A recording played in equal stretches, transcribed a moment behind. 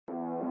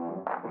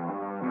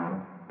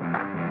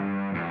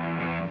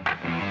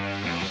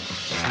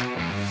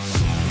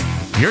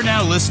You're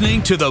now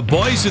listening to the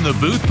Boys in the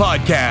Booth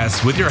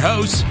podcast with your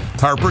hosts,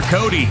 Harper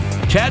Cody,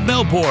 Chad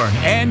Melbourne,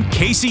 and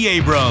Casey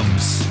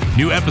Abrams.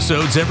 New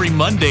episodes every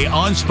Monday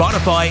on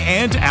Spotify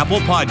and Apple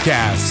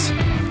Podcasts.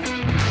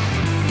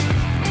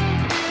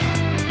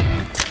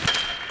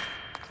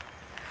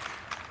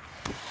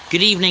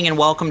 Good evening and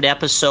welcome to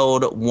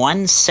episode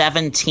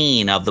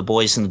 117 of the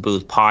Boys in the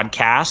Booth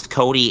podcast.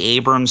 Cody,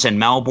 Abrams, and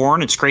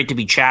Melbourne. It's great to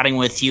be chatting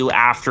with you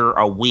after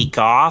a week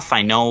off.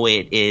 I know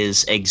it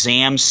is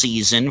exam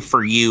season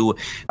for you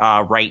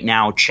right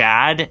now,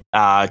 Chad.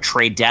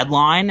 Trade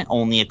deadline,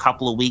 only a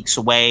couple of weeks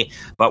away,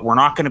 but we're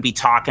not going to be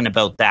talking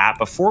about that.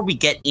 Before we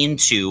get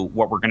into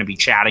what we're going to be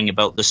chatting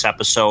about this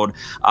episode,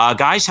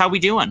 guys, how we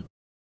doing?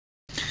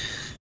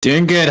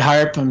 Doing good,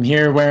 Harp. I'm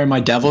here wearing my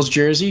Devils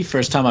jersey.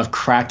 First time I've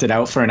cracked it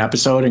out for an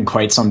episode in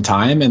quite some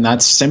time, and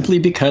that's simply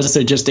because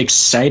they're just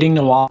exciting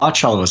to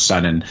watch all of a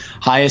sudden.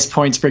 Highest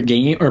points per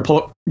game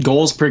or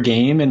goals per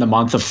game in the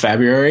month of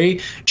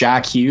February.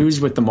 Jack Hughes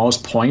with the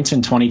most points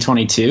in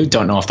 2022.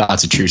 Don't know if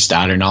that's a true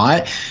stat or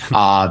not.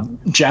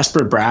 Jesper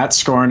Bratt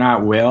scoring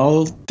at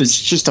will. This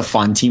is just a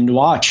fun team to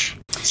watch.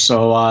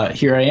 So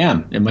here I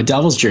am in my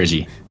Devils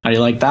jersey. How do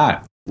you like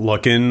that?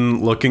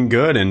 Looking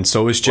good, and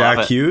so is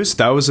Jack Hughes.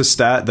 That was a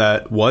stat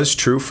that was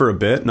true for a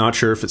bit. Not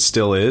sure if it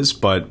still is,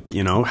 but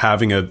you know,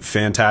 having a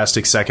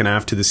fantastic second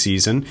half to the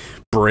season,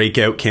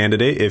 breakout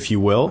candidate, if you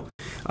will.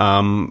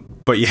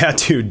 But yeah,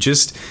 dude,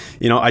 just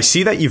I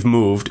see that you've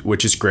moved,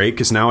 which is great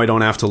because now I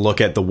don't have to look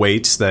at the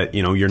weights that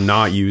you're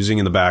not using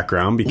in the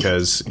background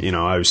because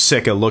I was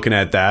sick of looking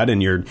at that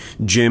in your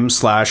gym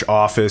 /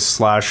 office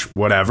 /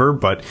 whatever.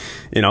 But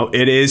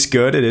it is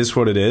good. It is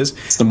what it is.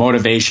 It's the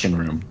motivation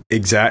room.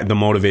 Exactly, the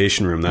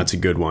motivation room. That's a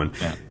good one.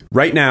 Yeah.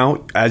 Right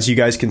now, as you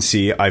guys can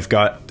see, I've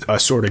got a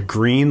sort of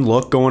green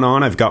look going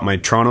on. I've got my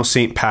Toronto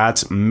St.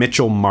 Pat's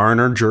Mitchell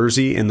Marner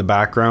jersey in the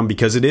background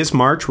because it is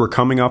March. We're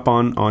coming up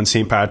on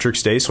St.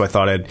 Patrick's Day, so I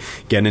thought I'd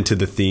get into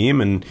the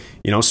theme. And,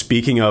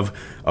 speaking of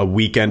a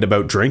weekend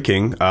about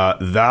drinking,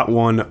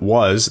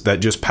 that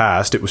just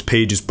passed. It was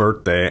Paige's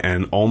birthday,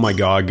 and oh my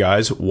God,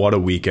 guys, what a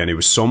weekend. It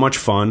was so much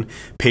fun.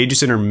 Paige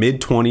is in her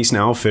mid-20s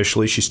now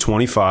officially. She's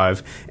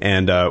 25,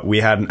 and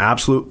we had an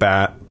absolute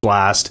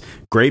blast.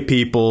 Great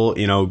people,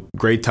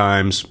 great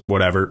times,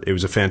 whatever. It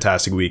was a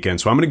fantastic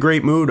weekend. So I'm in a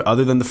great mood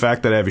other than the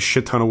fact that I have a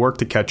shit ton of work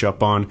to catch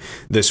up on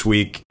this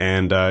week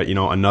and,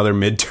 another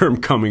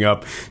midterm coming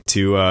up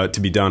to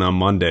be done on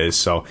Mondays.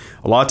 So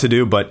a lot to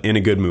do, but in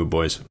a good mood,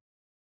 boys.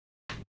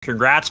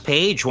 Congrats,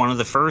 Paige. One of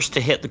the first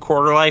to hit the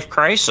quarter life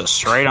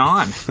crisis. Right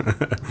on.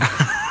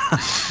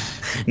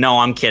 No,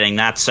 I'm kidding.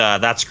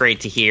 That's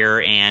great to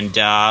hear. And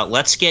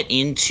let's get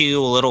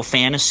into a little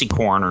fantasy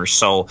corner.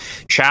 So,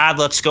 Chad,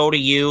 let's go to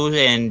you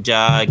and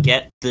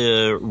get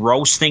the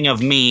roasting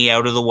of me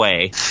out of the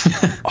way.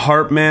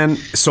 Man.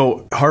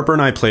 So Harper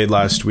and I played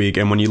last week,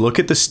 and when you look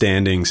at the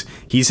standings,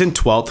 he's in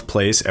 12th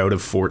place out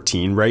of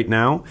 14 right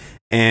now.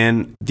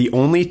 And the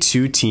only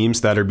two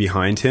teams that are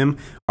behind him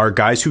are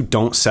guys who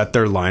don't set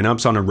their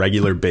lineups on a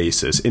regular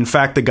basis. In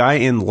fact, the guy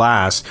in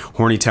last,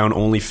 Hornytown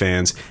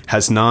OnlyFans,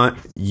 has not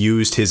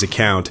used his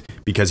account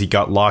because he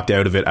got locked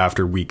out of it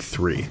after week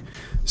 3.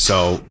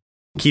 So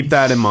keep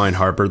that in mind,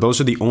 Harper. Those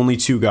are the only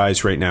two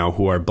guys right now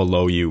who are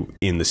below you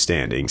in the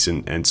standings.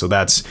 And so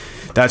that's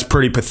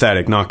pretty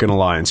pathetic, not going to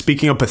lie. And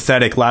speaking of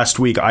pathetic, last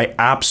week, I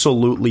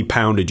absolutely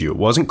pounded you. It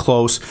wasn't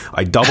close.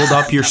 I doubled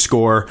up your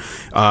score.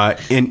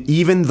 And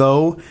even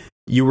though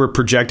you were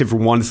projected for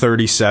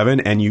 137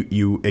 and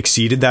you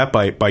exceeded that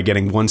by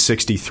getting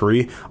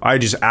 163, I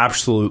just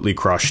absolutely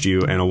crushed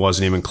you, and it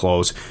wasn't even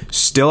close.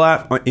 Still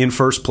in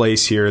first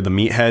place here. The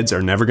meatheads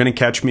are never going to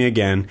catch me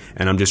again,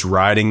 and I'm just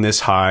riding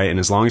this high. And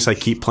as long as I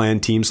keep playing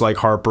teams like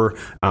Harper,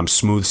 I'm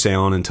smooth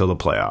sailing until the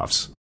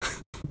playoffs.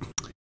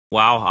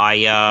 Wow, I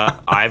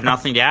have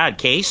nothing to add.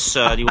 Case,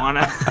 do you want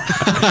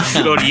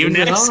to go to you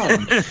next?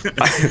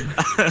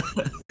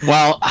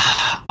 Well,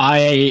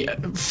 I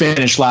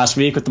finished last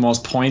week with the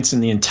most points in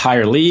the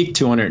entire league,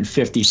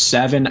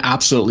 257.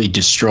 Absolutely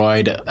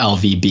destroyed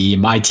LVB.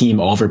 My team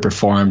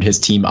overperformed. His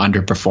team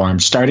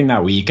underperformed. Starting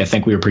that week, I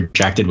think we were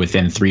projected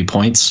within 3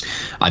 points.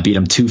 I beat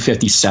him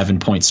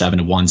 257.7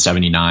 to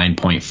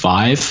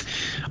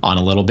 179.5 on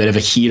a little bit of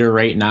a heater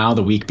right now.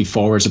 The week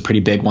before was a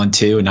pretty big one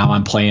too. And now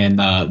I'm playing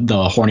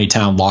the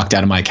Hornytown locked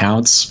out of my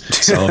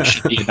accounts. So it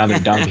should be another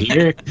dub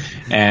here.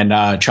 And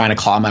trying to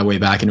claw my way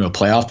back into a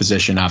playoff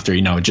position after,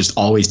 just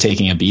always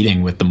taking a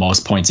beating with the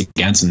most points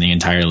against in the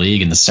entire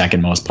league and the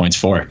second most points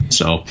for.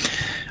 So,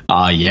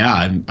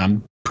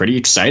 I'm pretty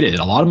excited.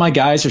 A lot of my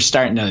guys are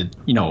starting to,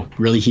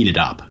 really heat it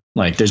up.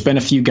 Like there's been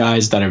a few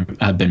guys that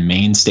have been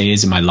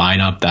mainstays in my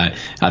lineup that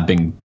have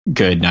been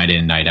good night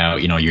in, night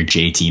out. Your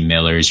JT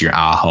Millers, your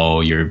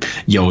Aho, your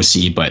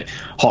Yossi, but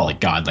holy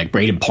God, like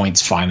Braden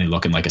Point's finally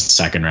looking like a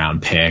second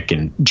round pick,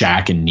 and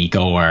Jack and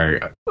Nico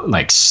are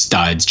like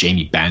studs.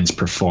 Jamie Ben's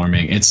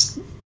performing. It's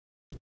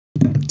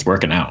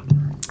working out.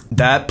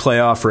 That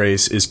playoff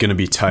race is going to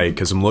be tight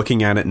because I'm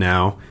looking at it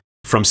now.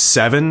 From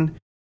 7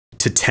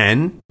 to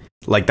 10,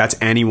 like that's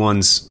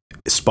anyone's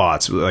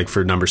spots, like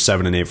for number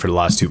 7 and 8 for the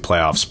last 2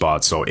 playoff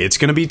spots. So it's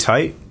going to be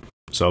tight.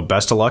 So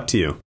best of luck to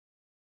you.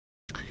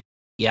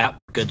 Yeah,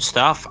 good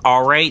stuff.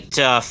 All right,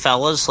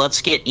 fellas,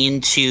 let's get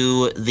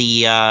into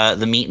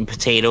the meat and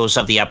potatoes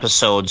of the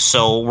episode.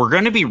 So we're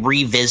going to be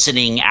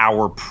revisiting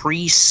our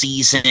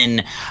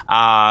preseason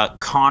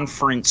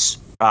conference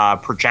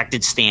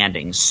projected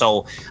standings.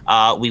 So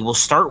we will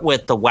start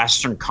with the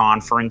Western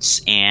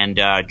Conference. And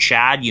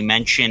Chad, you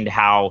mentioned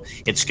how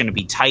it's going to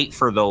be tight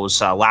for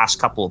those last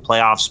couple of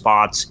playoff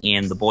spots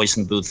in the Boys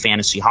in the Booth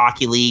Fantasy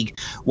Hockey League.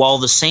 Well,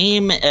 the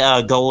same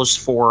goes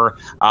for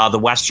the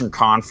Western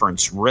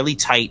Conference. Really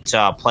tight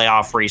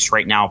playoff race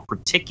right now,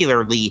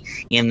 particularly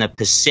in the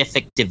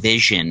Pacific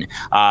Division.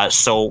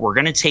 So we're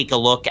going to take a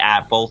look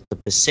at both the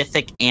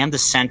Pacific and the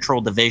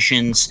Central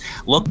divisions,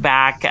 look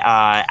back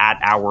at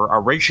our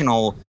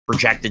original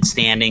projected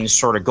standings,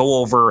 sort of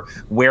go over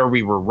where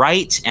we were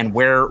right and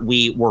where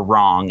we were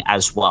wrong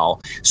as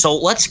well. So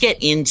let's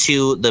get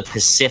into the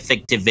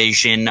Pacific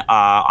Division.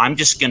 I'm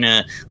just going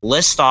to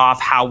list off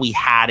how we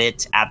had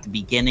it at the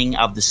beginning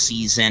of the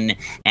season,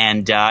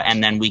 and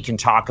then we can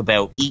talk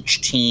about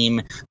each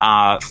team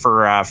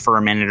for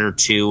a minute or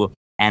two.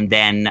 And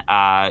then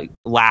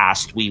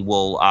last, we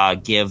will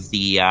give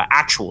the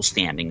actual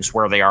standings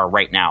where they are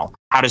right now.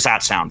 How does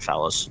that sound,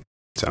 fellas?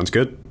 Sounds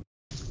good.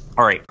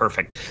 All right,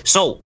 perfect.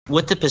 So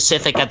with the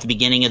Pacific at the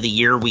beginning of the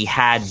year, we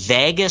had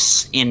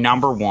Vegas in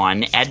number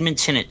 1,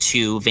 Edmonton at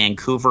 2,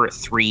 Vancouver at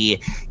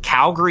 3,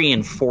 Calgary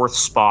in 4th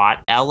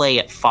spot, LA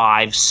at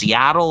 5,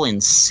 Seattle in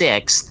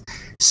 6th,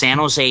 San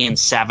Jose in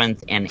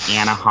 7th, and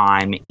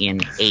Anaheim in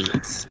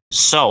 8th.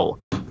 So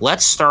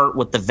let's start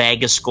with the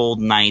Vegas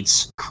Golden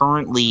Knights,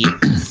 currently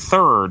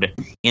 3rd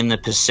in the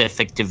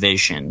Pacific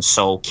Division.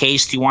 So,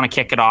 Case, do you want to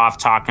kick it off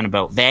talking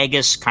about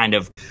Vegas, kind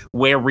of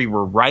where we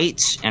were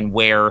right and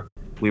where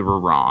we were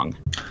wrong?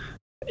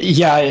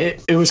 Yeah,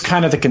 it was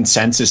kind of the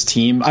consensus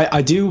team.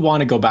 I do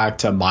want to go back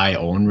to my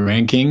own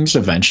rankings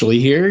eventually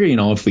here,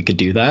 if we could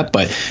do that.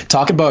 But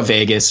talk about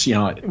Vegas,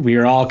 we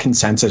are all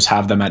consensus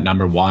have them at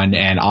number 1.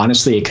 And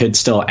honestly, it could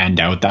still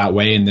end out that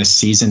way in this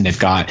season. They've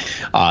got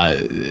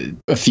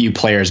a few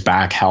players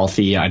back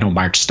healthy. I know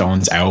Mark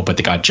Stone's out, but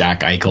they got Jack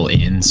Eichel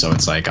in. So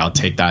it's like, I'll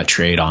take that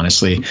trade,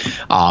 honestly.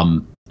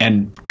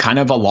 And kind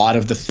of a lot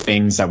of the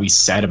things that we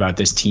said about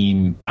this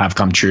team have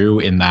come true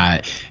in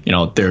that,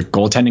 their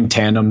goaltending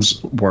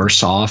tandem's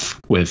worse off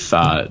with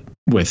the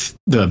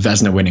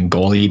Vezina winning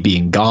goalie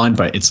being gone,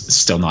 but it's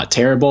still not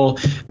terrible.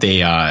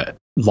 They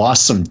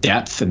lost some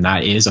depth, and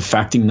that is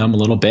affecting them a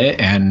little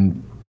bit.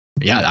 And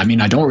yeah, I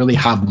mean, I don't really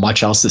have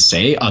much else to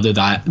say other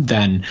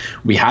than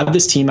we had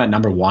this team at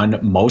number 1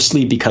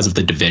 mostly because of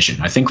the division.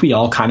 I think we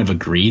all kind of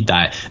agreed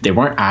that they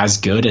weren't as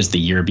good as the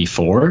year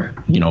before.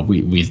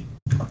 We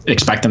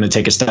expect them to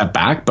take a step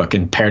back, but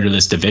compared to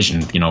this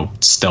division,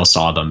 still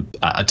saw them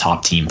a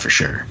top team for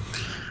sure.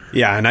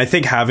 Yeah, and I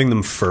think having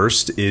them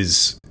first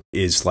is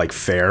like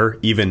fair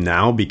even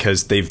now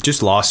because they've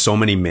just lost so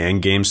many man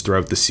games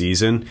throughout the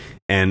season,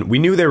 and we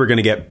knew they were going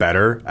to get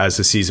better as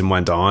the season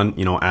went on,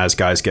 as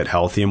guys get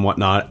healthy and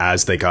whatnot,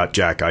 as they got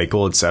Jack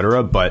Eichel,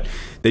 etc. But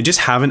they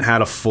just haven't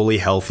had a fully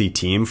healthy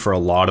team for a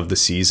lot of the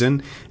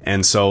season,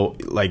 and so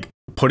like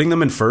putting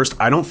them in first,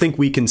 I don't think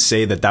we can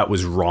say that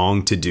was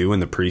wrong to do in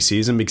the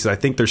preseason because I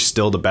think they're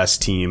still the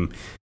best team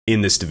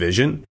in this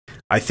division.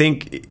 I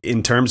think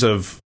in terms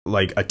of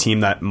like a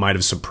team that might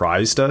have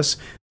surprised us,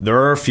 there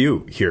are a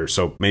few here.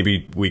 So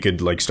maybe we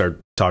could like start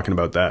talking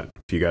about that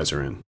if you guys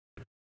are in.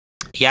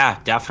 Yeah,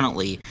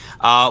 definitely.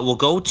 We'll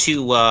go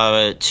to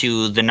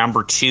the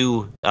number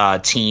 2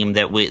 team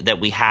that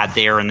we had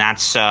there, and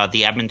that's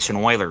the Edmonton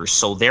Oilers.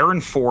 So they're in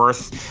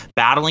 4th,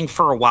 battling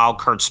for a wild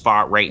card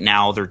spot right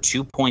now. They're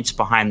 2 points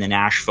behind the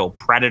Nashville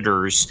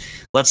Predators.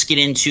 Let's get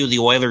into the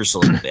Oilers a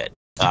little bit.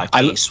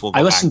 Case,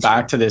 I listened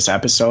back to this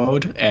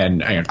episode,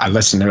 and I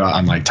listened to it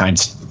on like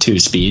times 2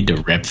 speed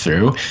to rip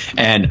through,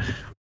 and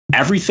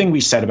everything we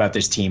said about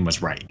this team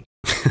was right.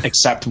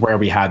 Except where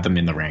we had them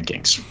in the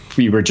rankings.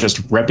 We were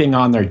just ripping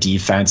on their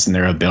defense and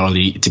their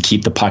ability to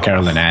keep the puck out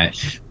of the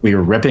net. We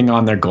were ripping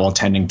on their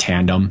goaltending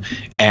tandem,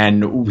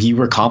 and we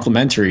were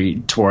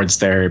complimentary towards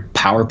their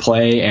power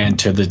play and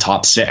to the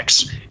top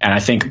 6. And I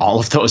think all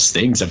of those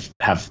things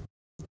have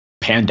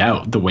panned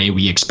out the way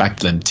we expect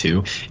them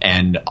to.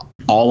 And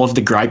all of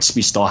the gripes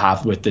we still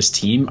have with this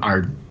team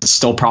are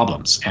still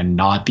problems and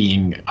not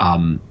being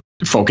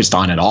focused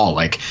on at all.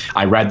 Like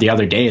I read the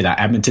other day that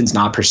Edmonton's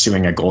not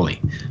pursuing a goalie.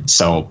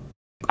 So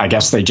I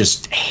guess they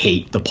just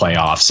hate the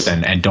playoffs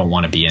and don't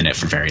want to be in it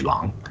for very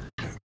long.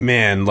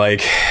 Man,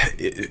 like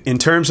in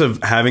terms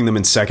of having them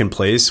in second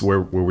place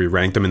where we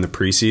ranked them in the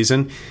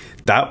preseason,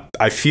 that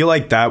I feel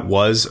like that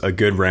was a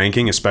good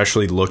ranking,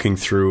 especially looking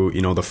through,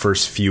 the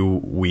first few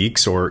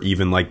weeks or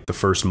even like the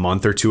first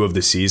month or 2 of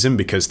the season,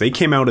 because they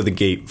came out of the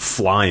gate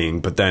flying.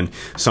 But then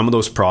some of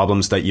those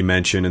problems that you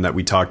mentioned and that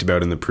we talked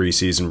about in the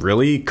preseason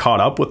really caught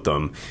up with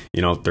them.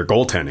 Their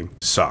goaltending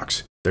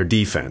sucks. Their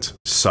defense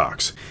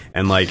sucks.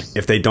 And like,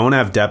 if they don't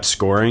have depth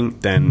scoring,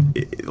 then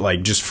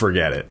like, just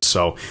forget it.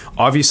 So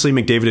obviously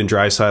McDavid and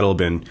Draisaitl have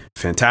been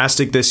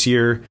fantastic this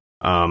year.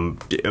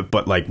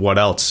 But like, what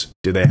else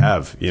do they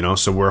have? You know,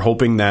 so we're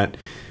hoping that,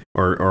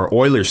 or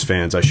Oilers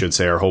fans, I should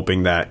say, are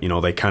hoping that, you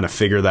know, they kind of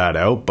figure that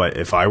out. But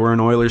if I were an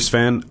Oilers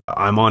fan,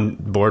 I'm on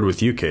board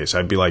with you, Case.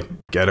 I'd be like,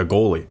 get a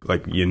goalie.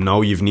 Like, you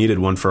know, you've needed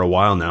one for a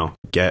while now.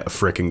 Get a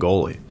freaking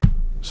goalie.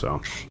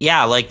 So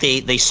yeah, like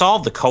they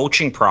solved the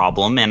coaching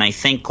problem, and I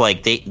think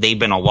like they've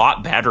been a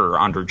lot better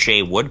under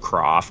Jay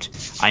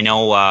Woodcroft. I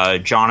know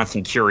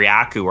Jonathan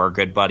Kiriakou, our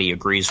good buddy,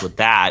 agrees with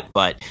that,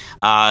 but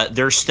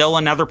there's still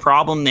another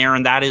problem there,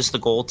 and that is the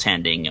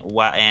goaltending.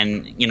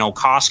 And you know,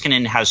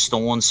 Koskinen has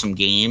stolen some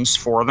games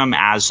for them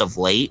as of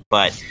late,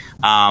 but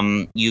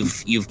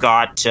you've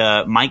got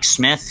Mike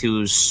Smith,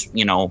 who's,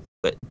 you know,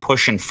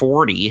 pushing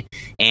 40,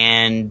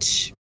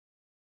 and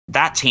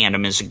that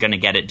tandem isn't going to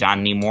get it done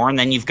anymore. And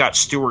then you've got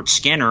Stuart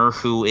Skinner,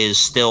 who is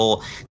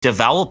still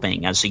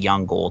developing as a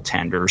young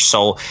goaltender.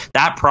 So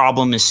that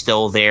problem is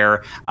still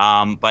there.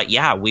 But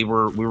yeah, we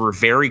were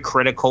very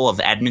critical of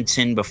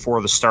Edmonton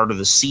before the start of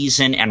the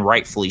season, and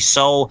rightfully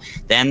so.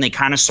 Then they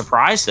kind of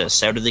surprised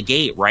us out of the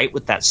gate, right,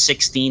 with that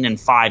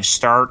 16-5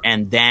 start,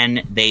 and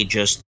then they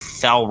just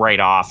fell right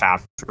off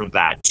after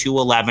that.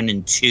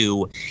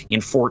 2-11-2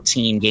 in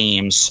 14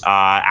 games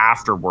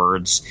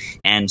afterwards.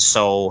 And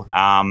so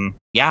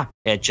yeah,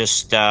 it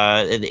just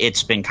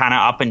it's been kind of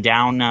up and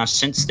down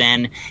since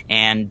then,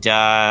 and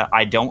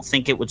I don't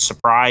think it would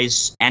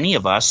surprise any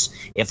of us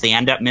if they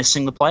end up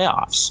missing the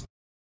playoffs.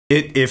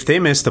 If they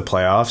miss the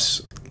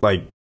playoffs,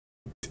 like,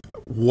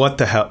 what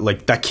the hell?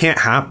 Like, that can't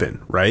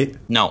happen, right?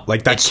 No,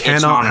 like that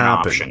cannot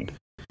happen.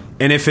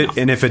 And if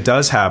it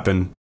does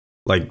happen,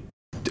 like,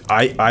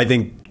 I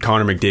think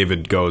Connor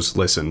McDavid goes,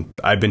 listen,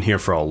 I've been here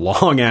for a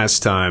long ass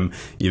time.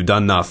 You've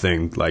done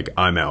nothing. Like,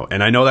 I'm out.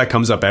 And I know that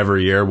comes up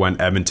every year when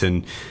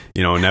Edmonton,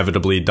 you know,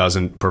 inevitably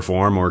doesn't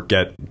perform or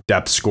get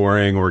depth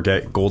scoring or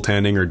get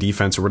goaltending or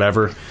defense or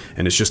whatever.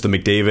 And it's just the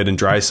McDavid and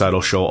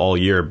Draisaitl show all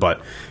year.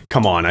 But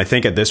come on, I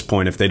think at this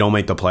point, if they don't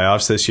make the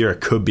playoffs this year,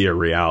 it could be a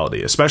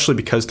reality, especially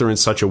because they're in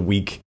such a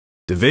weak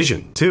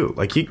division too.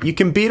 Like, you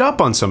can beat up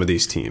on some of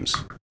these teams.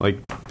 Like,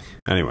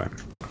 anyway.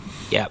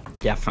 Yeah,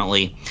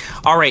 definitely.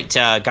 All right,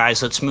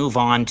 guys, let's move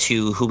on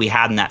to who we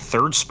had in that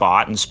third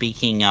spot. And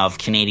speaking of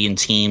Canadian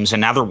teams,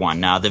 another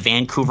one, the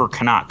Vancouver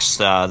Canucks.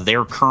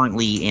 They're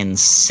currently in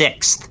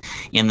 6th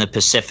in the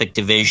Pacific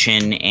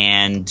Division.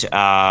 And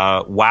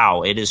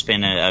wow, it has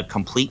been a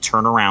complete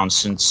turnaround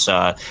since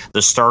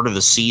the start of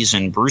the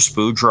season. Bruce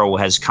Boudreau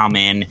has come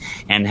in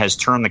and has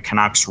turned the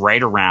Canucks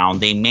right around.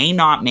 They may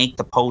not make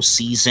the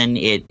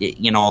postseason. It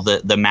you know,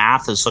 the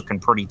math is looking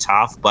pretty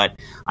tough, but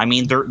I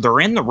mean, they're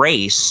in the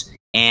race.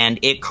 And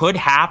it could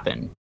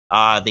happen.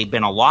 They've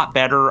been a lot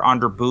better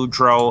under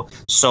Boudreau.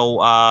 So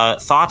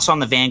thoughts on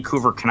the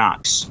Vancouver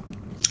Canucks?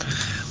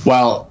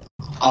 Well,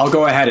 I'll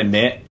go ahead and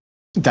admit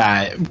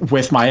that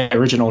with my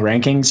original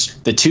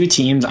rankings, the two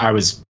teams I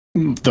was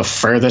the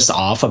furthest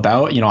off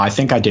about, you know, I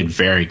think I did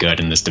very good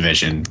in this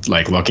division.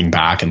 Like, looking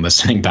back and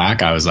listening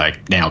back, I was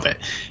like, nailed it.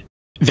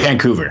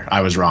 Vancouver,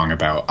 I was wrong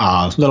about.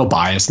 Little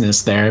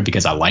biasness there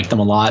because I liked them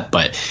a lot,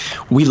 but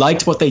we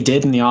liked what they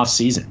did in the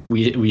offseason.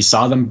 We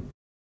saw them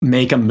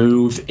make a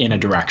move in a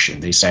direction.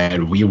 They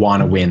said, we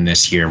want to win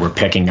this year. We're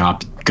picking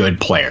up good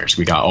players.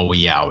 We got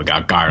OEL, we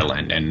got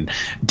Garland and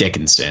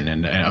Dickinson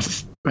and a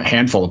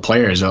handful of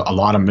players, a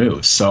lot of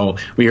moves. So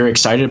we were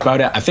excited about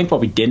it. I think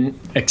what we didn't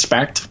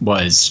expect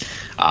was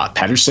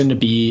Pettersson to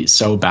be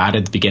so bad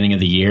at the beginning of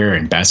the year,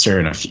 and Besser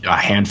and a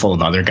handful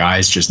of other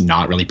guys just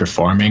not really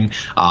performing.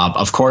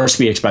 Of course,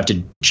 we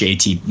expected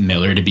JT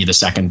Miller to be the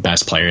second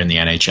best player in the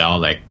NHL,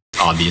 like,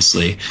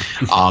 obviously.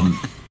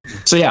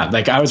 So yeah,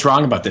 like, I was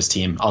wrong about this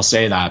team. I'll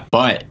say that.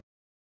 But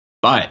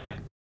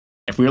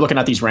if we were looking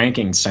at these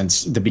rankings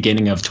since the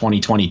beginning of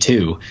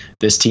 2022,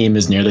 this team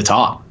is near the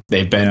top.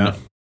 They've been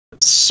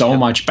so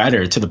much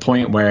better, to the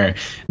point where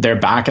they're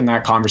back in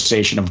that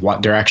conversation of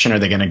what direction are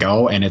they going to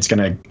go, and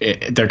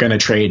they're going to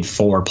trade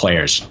 4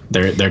 players.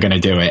 They're going to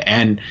do it.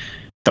 And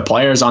the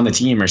players on the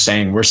team are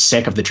saying, we're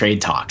sick of the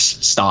trade talks.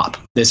 Stop.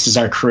 This is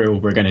our crew.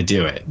 We're going to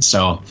do it.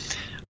 So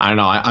I don't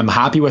know. I'm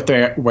happy with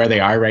where they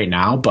are right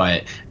now,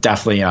 but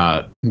definitely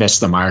missed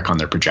the mark on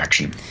their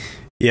projection.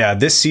 Yeah,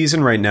 this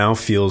season right now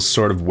feels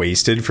sort of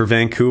wasted for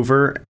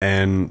Vancouver.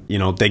 And, you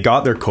know, they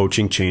got their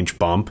coaching change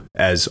bump,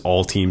 as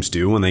all teams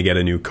do when they get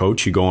a new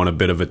coach. You go on a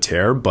bit of a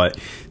tear. But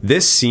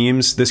this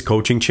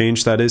coaching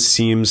change, that is,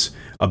 seems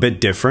a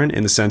bit different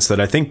in the sense that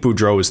I think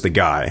Boudreau is the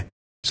guy.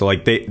 So,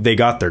 like, they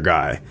got their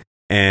guy.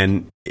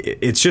 And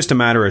it's just a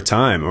matter of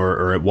time,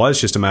 or it was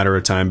just a matter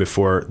of time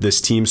before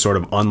this team sort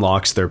of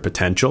unlocks their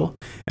potential.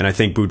 And I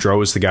think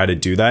Boudreau is the guy to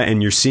do that.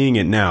 And you're seeing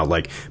it now.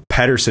 Like,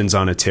 Pettersson's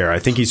on a tear. I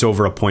think he's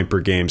over a point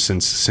per game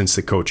since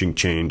the coaching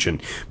change.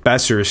 And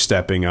Besser is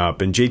stepping up.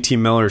 And JT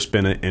Miller's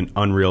been an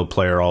unreal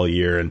player all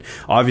year. And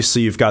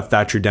obviously you've got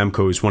Thatcher Demko,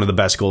 who's one of the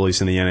best goalies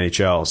in the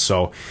NHL.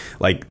 So,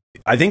 like,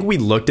 I think we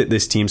looked at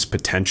this team's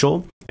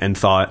potential and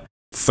thought,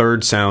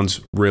 third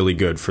sounds really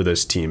good for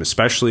this team,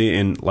 especially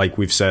in, like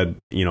we've said,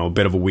 a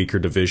bit of a weaker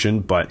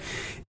division, but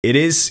it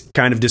is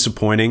kind of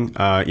disappointing,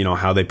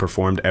 how they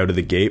performed out of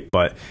the gate.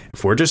 But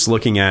if we're just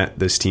looking at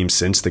this team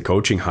since the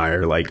coaching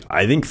hire, like,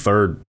 I think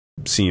third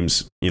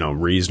seems,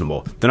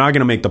 reasonable. They're not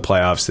going to make the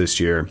playoffs this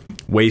year.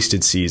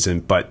 Wasted season.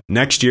 But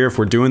next year, if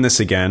we're doing this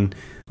again,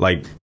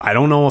 like, I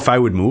don't know if I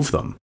would move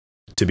them,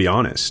 to be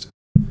honest.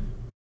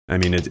 I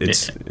mean,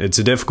 it's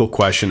a difficult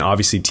question.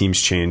 Obviously,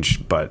 teams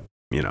change, but,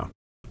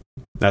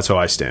 that's how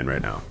I stand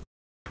right now.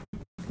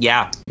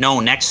 Yeah,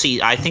 no, next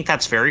season, I think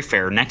that's very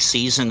fair. Next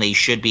season, they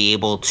should be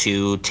able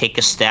to take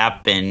a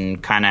step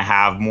and kind of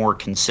have more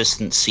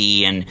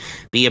consistency and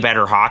be a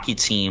better hockey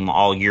team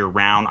all year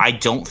round. I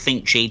don't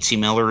think JT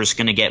Miller is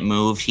going to get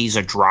moved. He's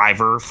a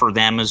driver for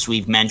them, as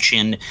we've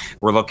mentioned.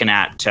 We're looking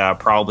at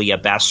probably a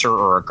Besser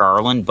or a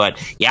Garland.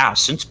 But yeah,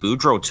 since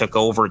Boudreau took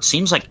over, it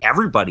seems like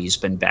everybody's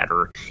been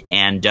better,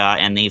 and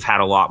they've had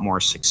a lot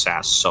more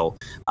success. So,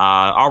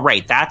 all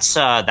right, that's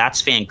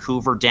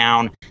Vancouver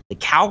down. The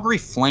Calgary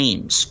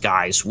Flames,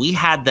 guys, we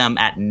had them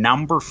at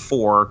number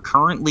 4,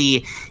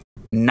 currently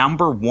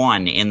number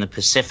 1 in the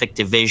Pacific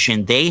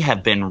Division. They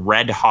have been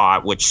red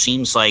hot, which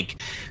seems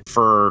like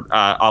for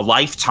a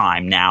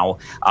lifetime now.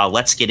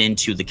 Let's get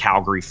into the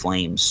Calgary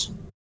Flames.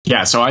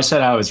 Yeah, so I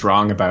said I was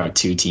wrong about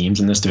 2 teams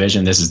in this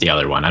division. This is the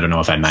other one. I don't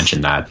know if I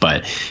mentioned that,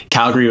 but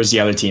Calgary was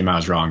the other team I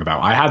was wrong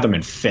about. I had them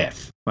in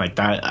 5th. Like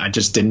that, I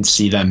just didn't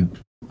see them.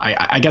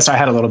 I guess I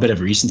had a little bit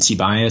of recency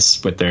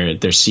bias with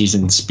their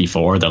seasons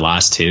before. The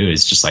last 2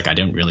 is just like I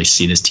didn't really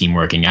see this team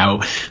working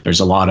out. There's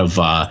a lot of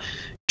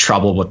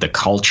trouble with the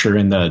culture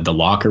in the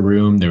locker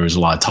room. There was a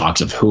lot of talks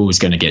of who was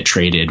going to get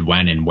traded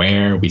when and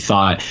where. We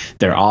thought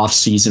their off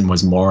season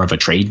was more of a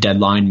trade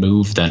deadline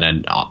move than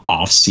an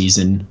off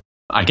season,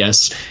 I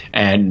guess.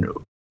 And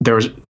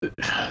there's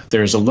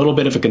a little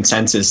bit of a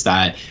consensus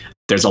that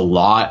there's a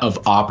lot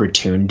of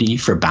opportunity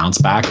for bounce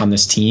back on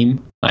this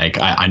team. Like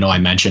I know I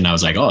mentioned, I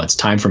was like, oh, it's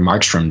time for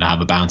Markstrom to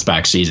have a bounce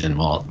back season.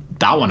 Well,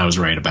 that one I was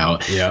right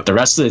about. Yep. The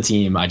rest of the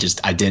team, I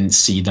didn't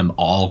see them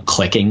all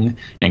clicking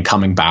and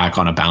coming back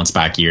on a bounce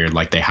back year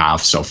like they have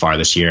so far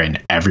this year.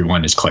 And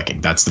everyone is clicking.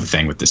 That's the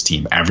thing with this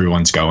team.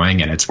 Everyone's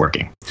going and it's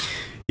working.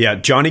 Yeah,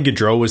 Johnny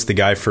Gaudreau was the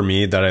guy for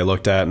me that I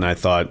looked at and I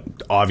thought,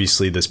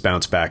 obviously this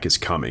bounce back is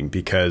coming,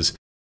 because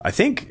I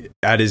think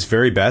at his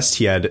very best,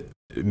 he had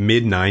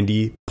mid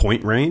 90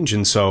 point range.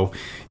 And so,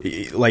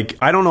 like,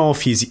 I don't know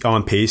if he's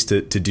on pace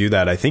to do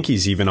that. I think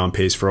he's even on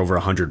pace for over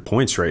 100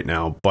 points right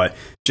now. But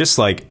just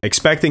like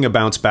expecting a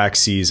bounce back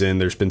season,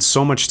 there's been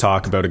so much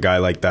talk about a guy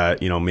like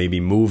that, maybe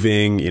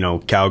moving,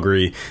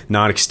 Calgary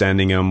not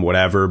extending him,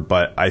 whatever.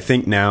 But I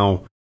think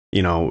now,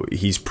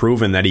 he's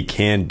proven that he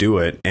can do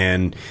it.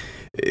 And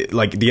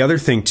like the other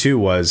thing too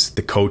was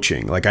the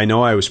coaching. Like I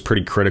know I was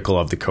pretty critical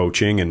of the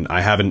coaching, and I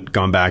haven't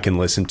gone back and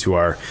listened to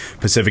our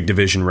Pacific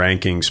Division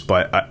rankings,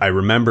 but I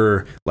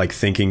remember like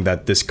thinking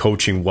that this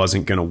coaching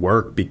wasn't going to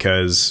work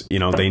because,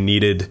 they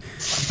needed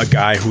a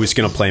guy who was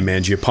going to play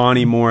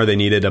Mangiapane more. They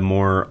needed a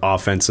more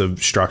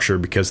offensive structure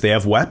because they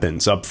have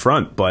weapons up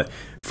front. But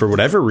for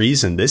whatever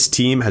reason, this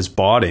team has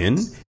bought in,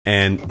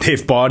 and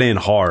they've bought in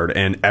hard,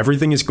 and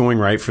everything is going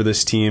right for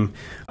this team.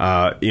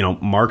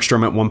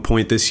 Markstrom at one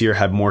point this year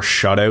had more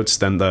shutouts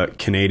than the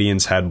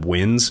Canadiens had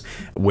wins,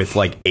 with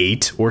like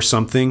 8 or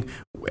something.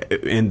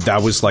 And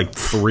that was like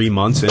 3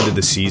 months into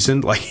the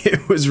season. Like,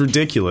 it was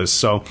ridiculous.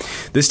 So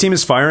this team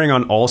is firing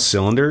on all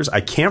cylinders.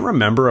 I can't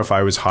remember if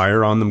I was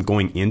higher on them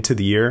going into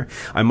the year.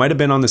 I might have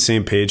been on the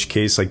same page,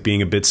 Case, like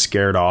being a bit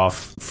scared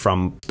off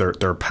from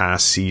their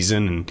past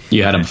season. And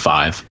you had them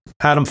 5.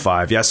 Had them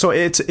 5. Yeah. So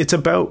it's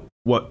about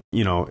what,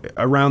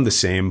 around the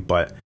same,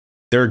 but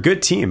they're a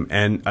good team.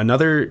 And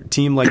another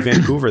team like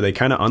Vancouver, they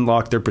kind of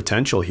unlocked their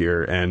potential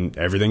here, and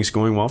everything's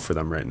going well for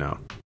them right now.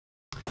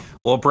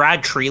 Well,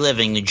 Brad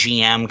Treliving, the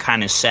GM,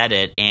 kind of said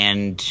it,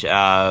 and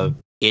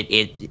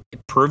it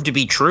proved to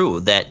be true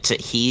that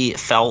he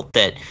felt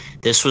that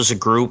this was a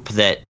group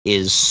that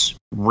is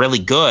really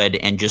good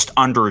and just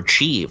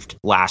underachieved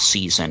last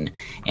season.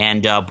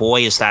 And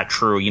boy, is that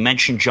true. You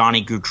mentioned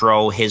Johnny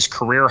Gaudreau. His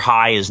career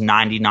high is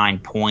 99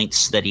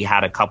 points that he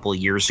had a couple of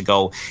years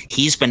ago.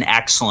 He's been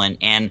excellent.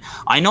 And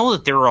I know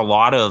that there are a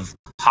lot of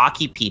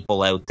hockey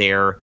people out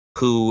there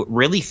who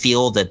really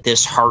feel that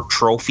this Hart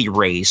Trophy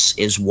race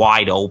is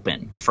wide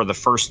open for the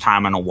first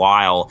time in a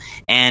while.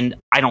 And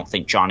I don't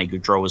think Johnny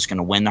Gaudreau is going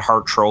to win the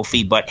Hart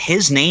Trophy, but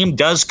his name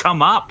does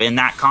come up in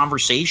that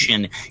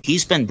conversation.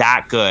 He's been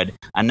that good.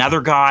 Another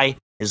guy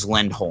is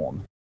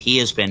Lindholm. He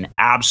has been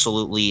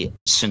absolutely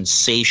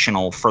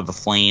sensational for the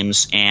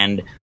Flames,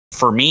 and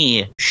for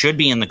me, should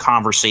be in the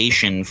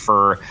conversation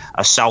for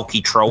a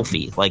Selke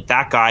Trophy. Like,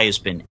 that guy has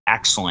been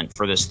excellent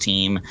for this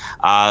team.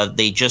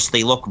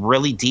 They look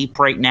really deep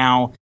right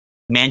now.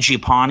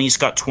 Mangiapane's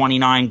got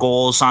 29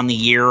 goals on the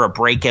year, a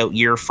breakout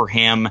year for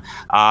him.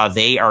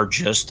 They are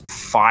just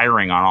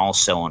firing on all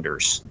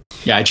cylinders.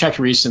 Yeah, I checked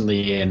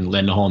recently, and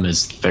Lindholm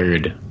is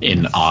 3rd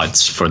in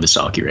odds for the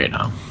Selke right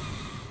now.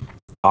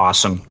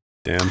 Awesome.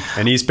 Damn.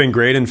 And he's been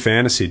great in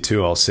fantasy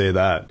too, I'll say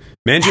that.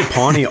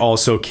 Mangiapane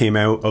also came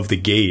out of the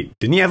gate.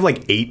 Didn't he have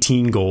like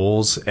 18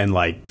 goals and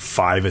like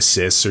 5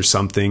 assists or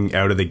something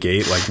out of the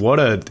gate? Like, what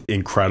an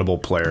incredible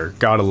player.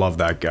 Gotta love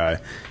that guy.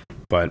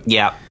 But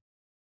yeah.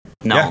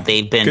 No, yeah,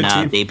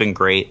 they've been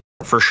great.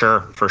 For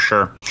sure.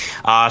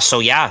 So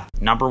yeah,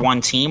 number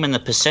 1 team in the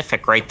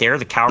Pacific right there,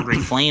 the Calgary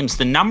Flames.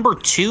 The number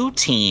 2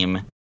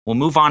 team, we'll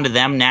move on to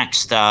them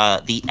next,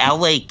 the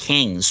LA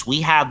Kings.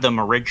 We had them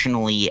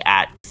originally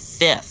at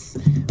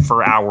 5th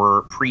for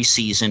our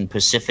preseason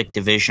Pacific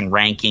Division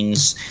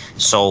rankings.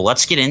 So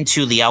let's get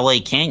into the LA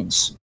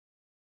Kings.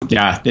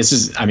 Yeah,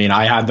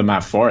 I had them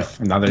at 4th.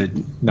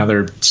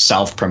 Another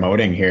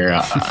self-promoting here.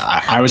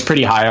 I was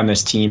pretty high on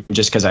this team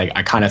just because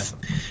I kind of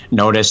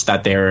noticed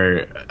that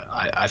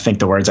I think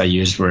the words I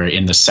used were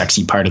in the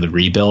sexy part of the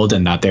rebuild,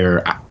 and that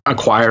they're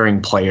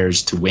acquiring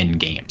players to win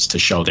games, to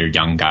show their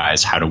young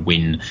guys how to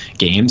win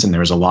games. And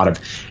there was a lot of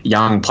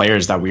young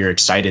players that we were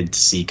excited to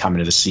see come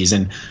into the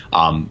season.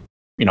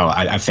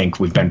 I think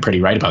we've been pretty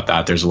right about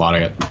that. There's a lot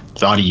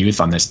of youth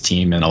on this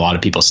team and a lot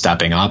of people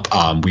stepping up.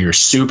 We were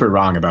super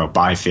wrong about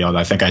Byfield.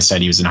 I think I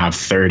said he was going to have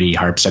 30.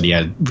 Harp said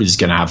was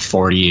going to have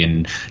 40,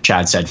 and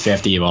Chad said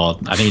 50.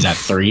 Well, I think he's at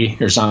 3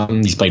 or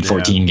something. He's played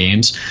 14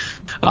 games.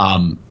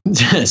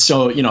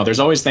 So, there's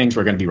always things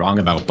we're going to be wrong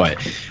about, but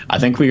I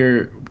think we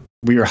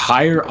were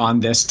higher on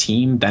this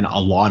team than a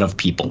lot of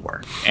people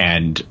were.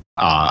 And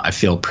I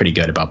feel pretty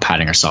good about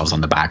patting ourselves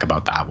on the back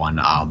about that one.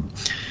 A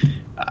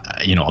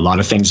lot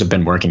of things have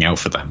been working out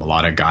for them. A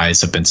lot of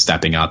guys have been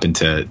stepping up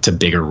into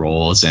bigger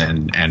roles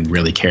and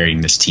really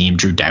carrying this team.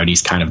 Drew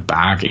Doughty's kind of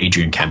back.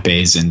 Adrian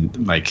Kempe's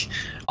in like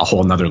a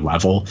whole nother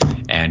level,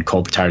 and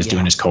Kopitar's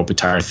doing his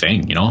Kopitar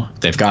thing.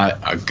 They've got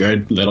a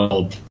good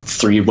little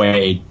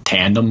 3-way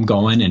tandem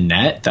going in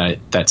net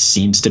that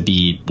seems to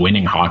be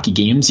winning hockey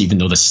games, even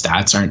though the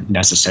stats aren't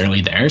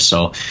necessarily there.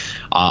 So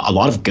a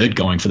lot of good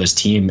going for this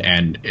team,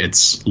 and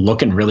it's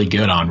looking really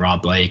good on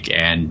Rob Blake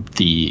and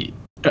the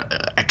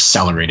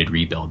accelerated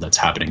rebuild that's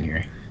happening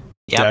here.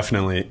 Yep.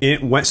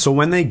 Definitely. So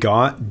when they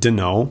got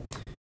Danault,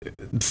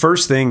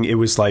 first thing, it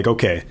was like,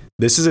 okay,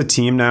 this is a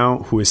team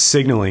now who is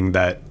signaling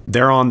that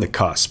they're on the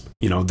cusp.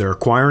 They're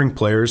acquiring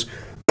players,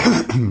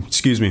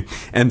 excuse me,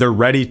 and they're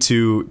ready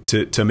to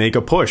make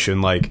a push.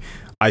 And like,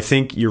 I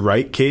think you're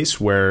right, Case,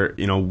 where,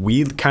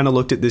 we kind of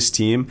looked at this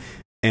team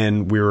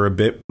and we were a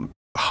bit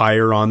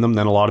higher on them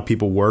than a lot of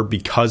people were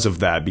because of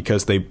that,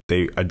 because they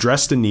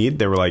addressed a need.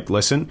 They were like,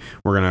 listen,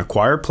 we're going to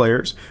acquire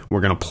players, we're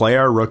going to play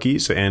our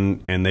rookies,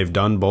 and they've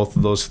done both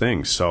of those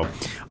things. So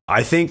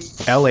I think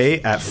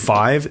LA at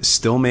 5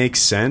 still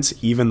makes sense,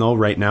 even though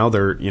right now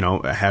they're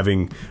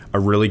having a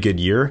really good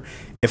year.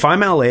 If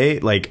I'm LA,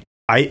 like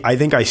I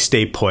think I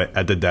stay put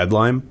at the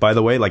deadline, by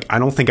the way. Like, I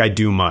don't think I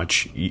do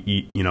much.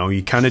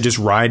 You kind of just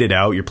ride it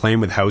out. You're playing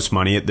with house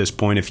money at this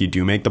point if you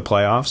do make the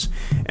playoffs,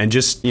 and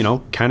just,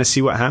 kind of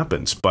see what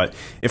happens. But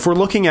if we're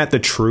looking at the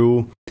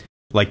true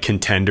like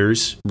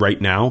contenders right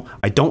now,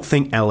 I don't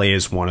think LA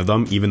is one of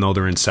them, even though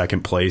they're in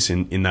second place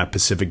in that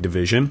Pacific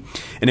Division.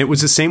 And it was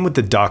the same with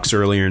the Ducks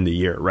earlier in the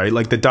year, right?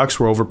 Like, the Ducks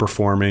were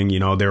overperforming.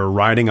 They were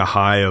riding a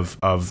high of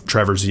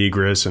Trevor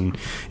Zegras and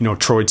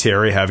Troy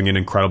Terry having an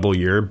incredible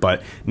year,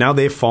 but now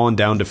they've fallen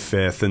down to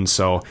 5th. And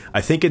so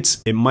I think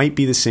it might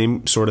be the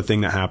same sort of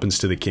thing that happens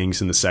to the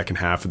Kings in the second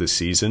half of the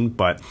season.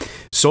 But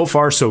so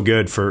far so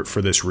good for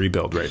this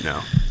rebuild right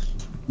now.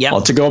 Yeah.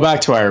 Well, to go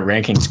back to our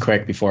rankings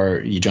quick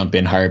before you jump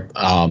in, Harp,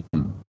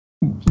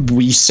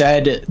 we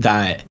said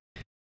that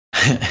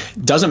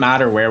it doesn't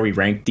matter where we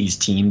rank these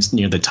teams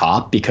near the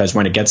top, because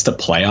when it gets to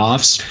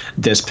playoffs,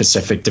 this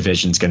Pacific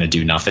Division is going to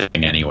do nothing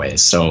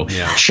anyways. So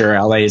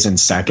sure, LA is in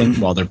second.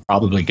 Well, they're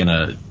probably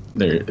they're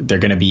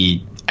going to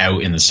be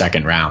out in the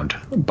second round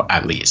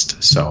at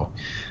least. So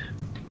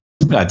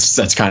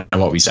that's kind of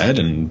what we said,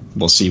 and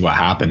we'll see what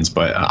happens.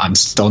 But I'm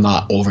still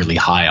not overly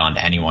high on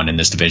anyone in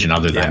this division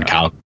other than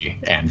Calgary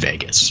and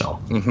Vegas.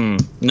 So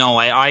No,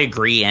 I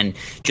agree. And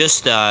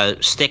just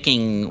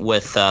sticking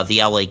with the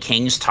LA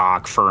Kings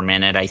talk for a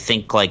minute, I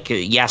think, like,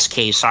 yes,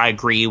 Case, I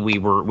agree. We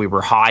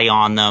were high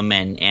on them,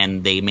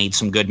 and they made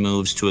some good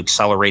moves to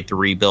accelerate the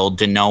rebuild.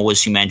 Danault,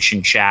 as you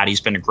mentioned, Chad, he's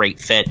been a great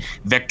fit.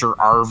 Victor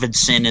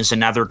Arvidsson is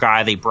another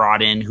guy they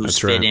brought in who's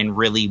fit in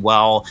really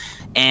well.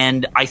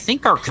 And I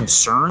think our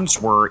concerns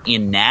were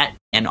in net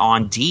and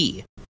on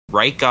D,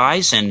 right,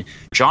 guys? And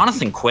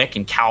Jonathan Quick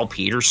and Cal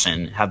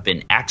Peterson have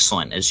been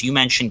excellent, as you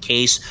mentioned,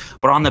 Case.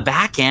 But on the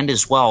back end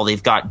as well,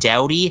 they've got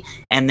Doughty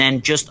and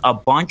then just a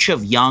bunch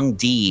of young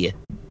D,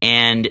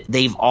 and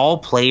they've all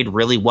played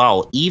really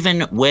well,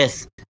 even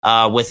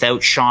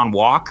without Sean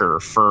Walker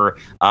for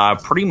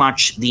pretty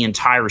much the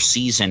entire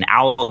season.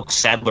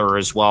 Alex Sedler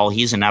as well.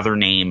 He's another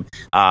name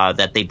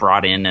that they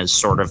brought in as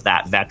sort of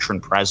that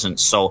veteran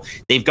presence. So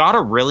they've got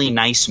a really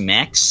nice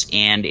mix,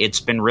 and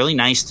it's been really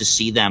nice to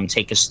see them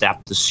take a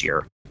step this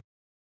year.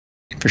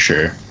 For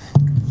sure.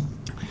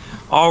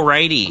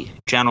 Alrighty,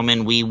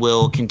 Gentlemen, we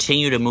will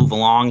continue to move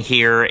along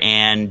here.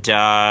 And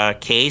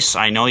Case,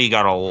 I know you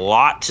got a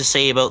lot to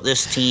say about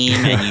this team,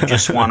 and you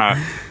just want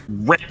to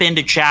rip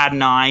into Chad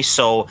and I.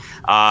 So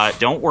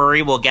don't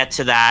worry, we'll get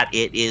to that.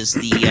 It is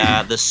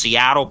the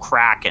Seattle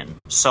Kraken.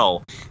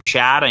 So,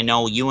 Chad, I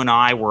know you and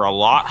I were a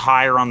lot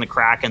higher on the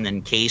Kraken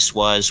than Case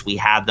was. We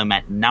had them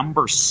at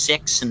number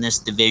 6 in this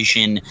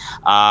division.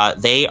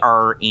 They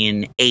are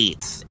in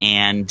 8th.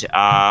 And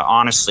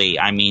honestly,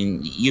 I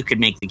mean, you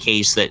could make the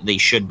case that they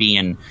should be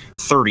in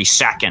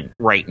 32nd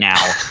right now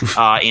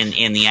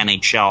in the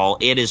NHL.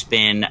 It has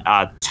been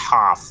a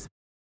tough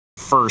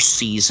first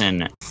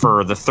season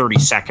for the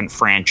 32nd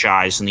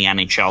franchise in the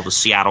NHL, the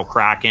Seattle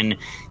Kraken.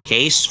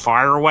 Case,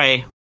 fire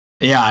away.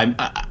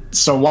 Yeah,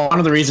 so one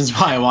of the reasons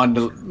why I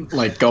wanted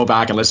to go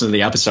back and listen to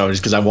the episode is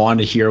because I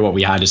wanted to hear what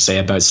we had to say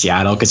about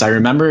Seattle, because I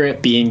remember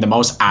it being the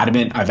most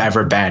adamant I've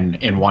ever been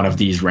in one of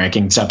these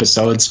rankings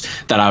episodes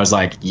that I was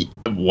like,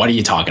 what are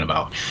you talking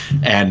about?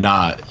 And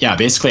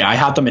basically I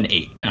had them in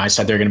 8, and I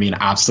said they're going to be an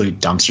absolute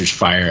dumpster's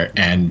fire,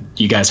 and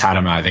you guys had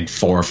them at, I think,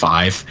 4 or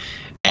 5.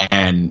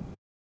 And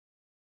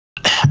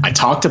I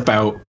talked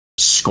about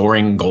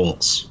scoring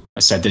goals. I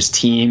said this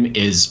team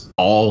is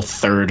all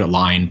third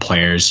line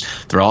players.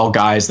 They're all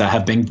guys that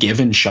have been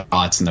given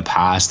shots in the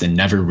past and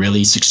never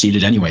really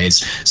succeeded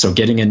anyways. So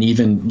getting an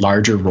even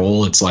larger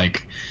role, it's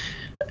like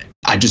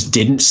I just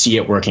didn't see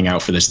it working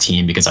out for this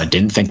team because I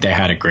didn't think they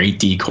had a great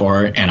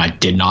D-core, and I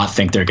did not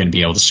think they're going to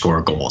be able to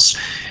score goals.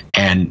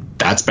 And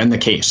that's been the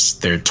case.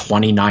 They're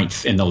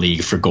 29th in the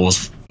league for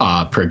goals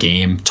per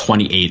game,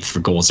 28th for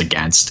goals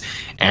against,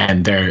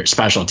 and their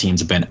special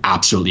teams have been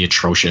absolutely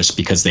atrocious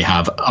because they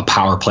have a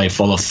power play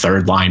full of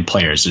third line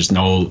players. There's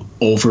no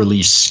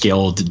overly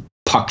skilled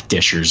puck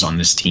dishers on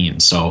this team,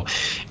 so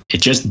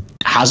it just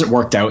hasn't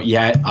worked out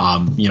yet.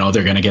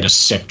 They're going to get a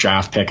sick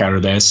draft pick out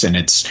of this, and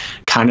it's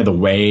kind of the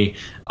way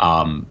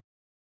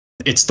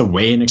it's the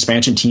way an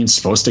expansion team's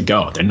supposed to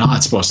go. They're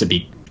not supposed to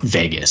be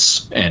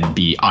Vegas and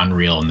be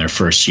unreal in their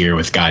first year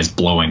with guys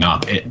blowing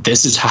up.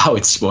 This is how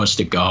it's supposed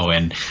to go.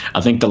 And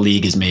I think the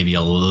league is maybe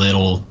a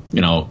little,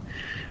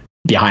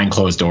 behind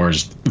closed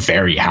doors,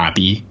 very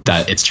happy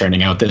that it's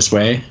turning out this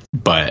way.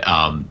 But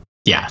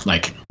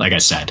like I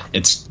said,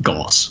 it's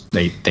goals.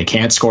 They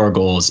can't score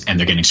goals, and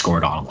they're getting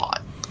scored on a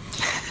lot.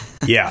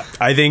 Yeah,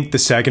 I think the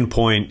second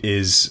point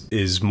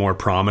is more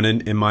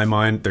prominent in my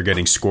mind. They're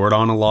getting scored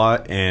on a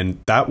lot, and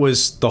that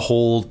was the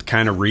whole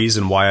kind of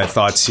reason why I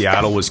thought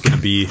Seattle was going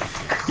to be,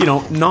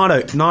 not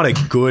a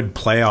good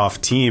playoff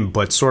team,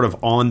 but sort of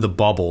on the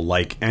bubble,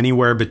 like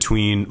anywhere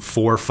between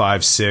 4,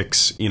 5,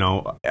 6.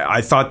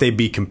 I thought they'd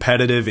be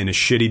competitive in a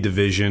shitty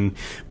division,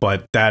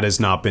 but that has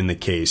not been the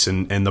case.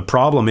 And the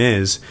problem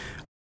is,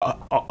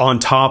 on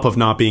top of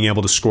not being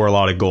able to score a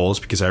lot of goals,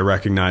 because I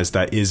recognize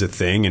that is a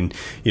thing, and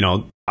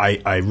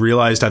I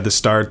realized at the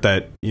start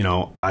that,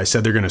 I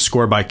said they're going to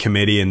score by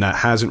committee, and that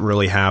hasn't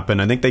really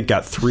happened. I think they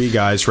got 3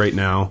 guys right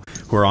now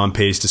who are on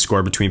pace to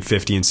score between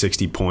 50 and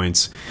 60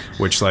 points,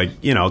 which,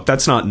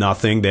 that's not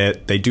nothing.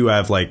 They do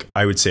have,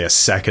 I would say,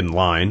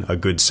 a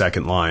good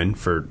second line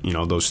for,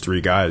 those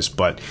 3 guys.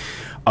 But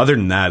other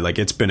than that,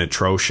 it's been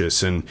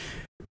atrocious. And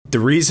the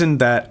reason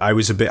that I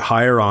was a bit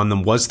higher on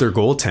them was their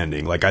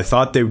goaltending. I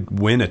thought they'd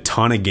win a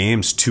ton of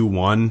games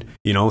 2-1,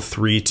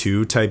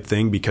 3-2 type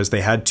thing, because they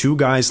had 2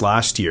 guys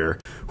last year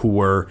who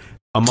were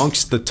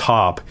amongst the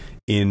top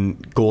in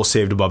goals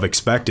saved above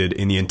expected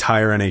in the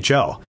entire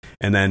NHL.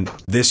 And then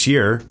this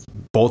year,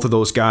 both of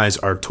those guys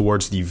are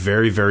towards the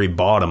very, very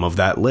bottom of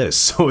that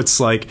list. So it's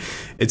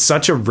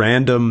such a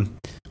random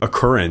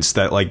occurrence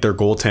that their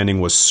goaltending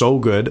was so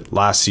good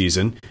last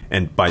season,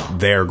 and by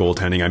their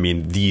goaltending I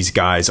mean these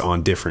guys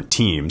on different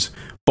teams,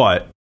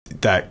 but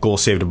that goal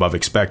saved above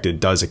expected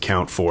does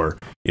account for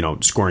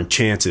scoring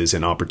chances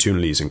and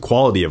opportunities and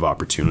quality of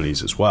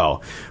opportunities as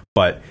well.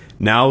 But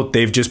now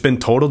they've just been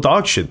total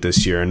dog shit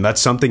this year, and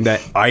that's something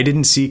that I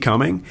didn't see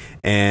coming.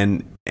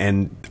 And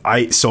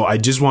I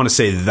just want to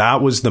say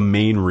that was the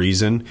main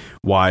reason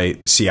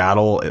why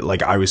Seattle,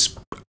 I was,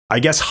 I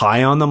guess,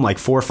 high on them,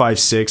 4, 5,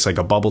 6,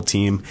 a bubble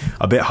team,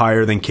 a bit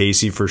higher than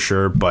Casey for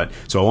sure. But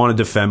so I want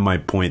to defend my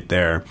point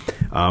there.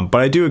 But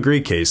I do agree,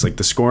 Case,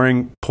 the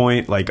scoring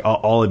point,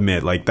 I'll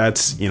admit,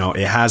 that's,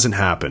 it hasn't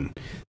happened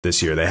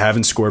this year. They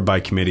haven't scored by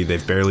committee.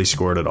 They've barely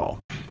scored at all.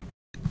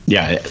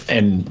 Yeah.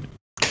 And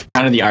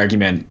kind of the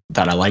argument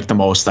that I like the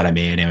most that I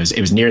made, it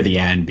was near the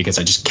end, because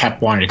I just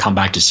kept wanting to come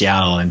back to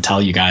Seattle and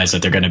tell you guys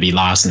that they're going to be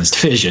last in this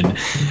division.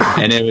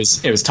 And it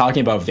was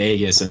talking about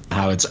Vegas and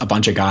how it's a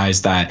bunch of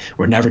guys that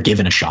were never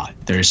given a shot.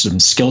 There's some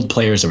skilled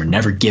players that were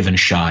never given a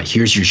shot.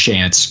 Here's your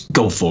chance,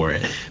 go for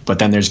it. But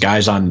then there's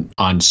guys on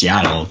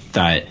Seattle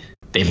that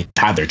they've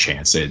had their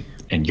chance, and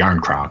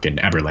Yarncroc and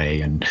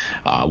Eberle and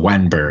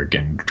Wenberg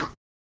and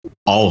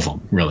all of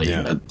them, really.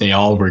 Yeah. They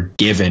all were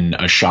given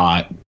a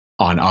shot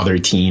on other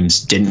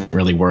teams, didn't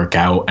really work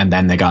out, and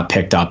then they got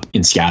picked up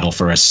in Seattle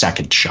for a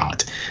second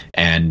shot,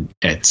 and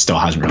it still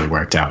hasn't really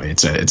worked out.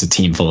 It's a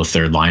team full of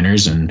third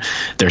liners, and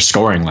they're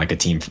scoring like a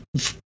team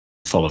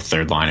full of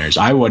third liners.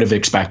 I would have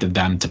expected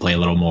them to play a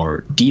little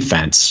more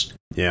defense,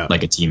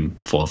 like a team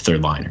full of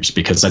third liners,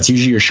 because that's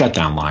usually your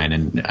shutdown line.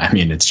 And I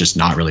mean, it's just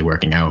not really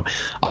working out.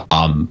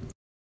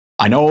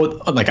 I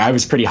know, like, I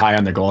was pretty high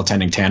on their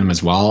goaltending tandem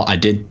as well. I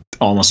did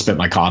almost spit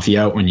my coffee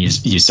out when you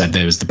said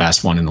that it was the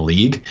best one in the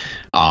league.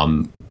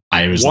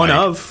 I was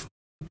I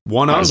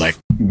was like,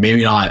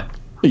 maybe not.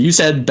 You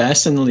said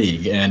best in the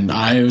league, and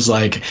I was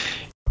like,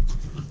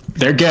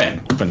 they're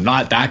good, but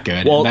not that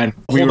good. Well, and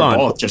then we were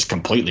both just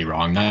completely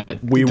wrong.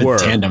 The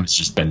tandem has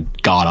just been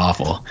god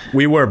awful.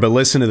 We were, but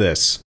listen to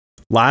this.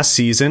 Last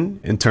season,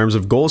 in terms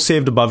of goals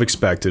saved above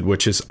expected,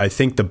 which is, I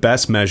think, the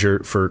best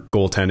measure for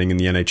goaltending in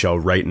the NHL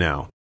right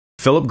now,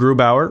 Philip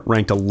Grubauer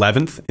ranked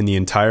 11th in the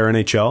entire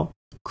NHL.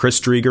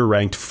 Chris Driedger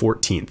ranked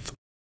 14th.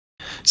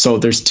 So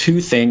there's two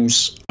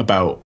things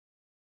about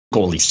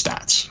goalie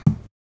stats.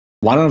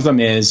 One of them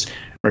is,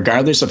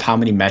 regardless of how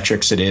many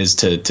metrics it is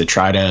to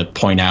try to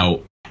point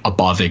out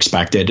above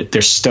expected,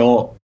 there's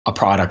still a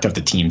product of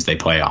the teams they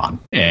play on,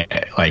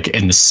 like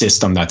in the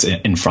system that's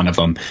in front of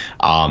them.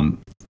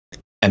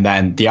 And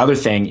then the other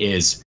thing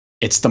is,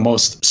 it's the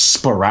most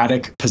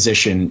sporadic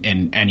position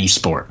in any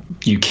sport.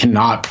 You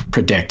cannot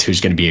predict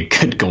who's going to be a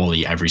good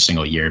goalie every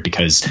single year,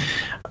 because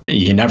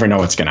you never know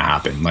what's going to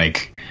happen.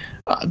 Like,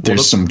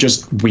 there's some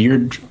just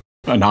weird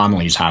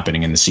anomalies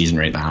happening in the season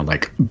right now.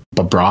 Like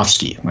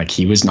Bobrovsky, like,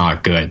 he was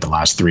not good the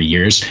last 3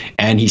 years,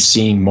 and he's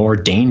seeing more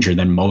danger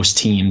than most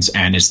teams,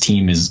 and his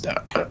team is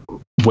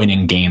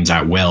winning games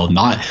at will,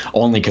 not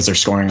only because they're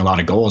scoring a lot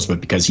of goals, but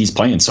because he's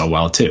playing so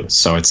well too.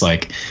 So it's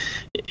like,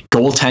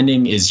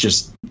 goaltending is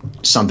just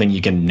something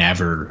you can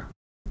never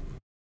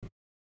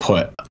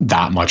put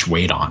that much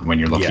weight on when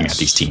you're looking at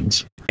these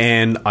teams.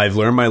 And I've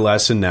learned my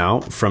lesson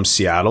now from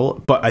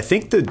Seattle, but I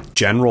think the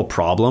general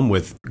problem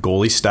with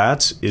goalie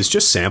stats is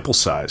just sample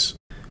size,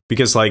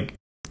 because like,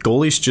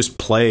 goalies just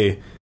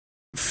play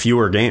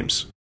fewer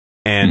games,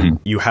 and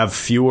you have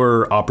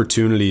fewer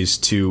opportunities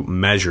to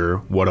measure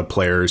what a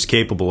player is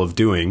capable of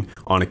doing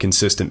on a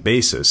consistent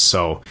basis.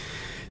 So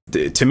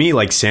to me,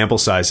 like, sample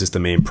size is the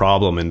main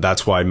problem, and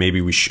that's why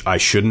maybe I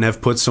shouldn't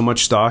have put so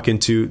much stock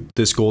into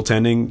this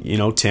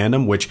goaltending,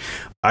 tandem, which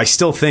I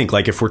still think,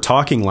 like, if we're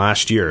talking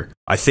last year,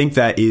 I think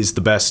that is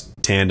the best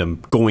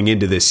tandem going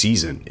into this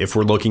season if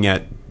we're looking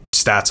at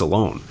stats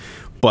alone,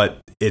 but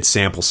it's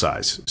sample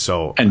size.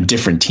 So, and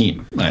different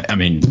team. I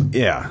mean,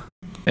 yeah,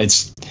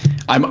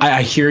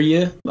 I hear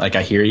you. Like,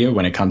 I hear you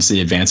when it comes to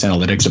the advanced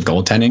analytics of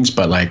goaltendings,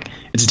 but like,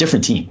 it's a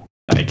different team.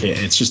 Like,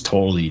 it's just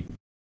totally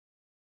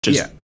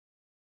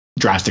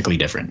drastically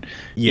different.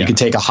 You can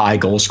take a high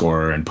goal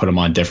scorer and put them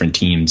on different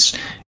teams,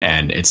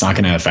 and it's not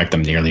going to affect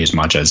them nearly as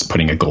much as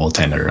putting a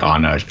goaltender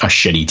on a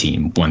shitty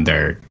team when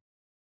they're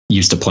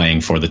used to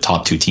playing for the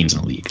top two teams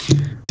in the league.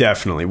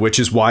 Definitely, which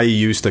is why you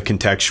use the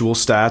contextual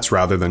stats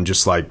rather than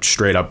just like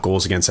straight up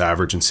goals against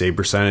average and save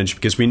percentage,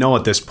 because we know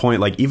at this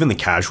point, like, even the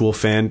casual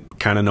fan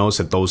kind of knows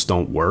that those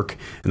don't work,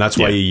 and that's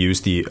why you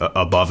use the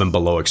above and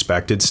below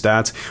expected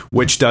stats,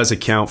 which does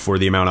account for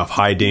the amount of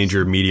high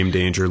danger, medium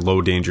danger, low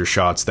danger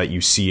shots that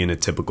you see in a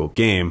typical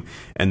game,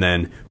 and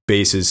then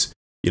bases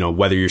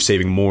whether you're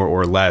saving more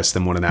or less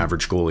than what an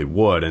average goalie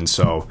would, and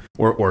so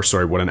or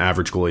sorry, what an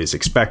average goalie is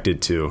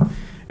expected to.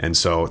 And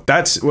so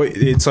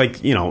it's like,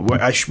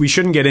 we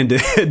shouldn't get into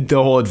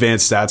the whole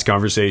advanced stats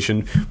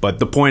conversation, but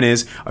the point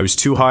is, I was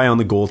too high on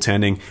the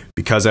goaltending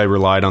because I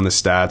relied on the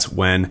stats,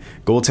 when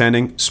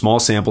goaltending, small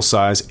sample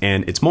size,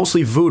 and it's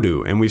mostly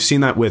voodoo. And we've seen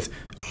that with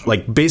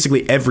like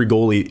basically every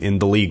goalie in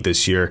the league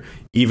this year,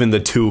 even the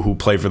two who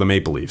play for the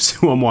Maple Leafs,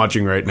 who I'm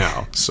watching right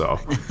now. So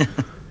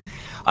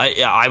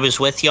I was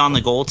with you on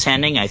the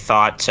goaltending. I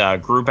thought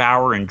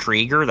Grubauer and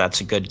Driedger,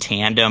 that's a good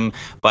tandem.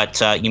 But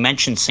you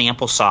mentioned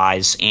sample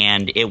size,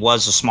 and it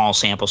was a small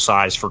sample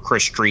size for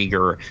Chris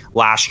Driedger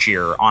last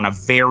year on a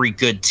very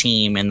good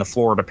team in the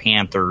Florida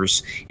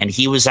Panthers, and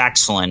he was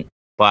excellent.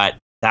 But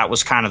that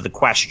was kind of the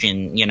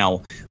question,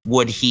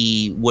 would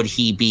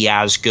he be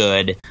as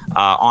good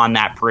on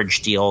that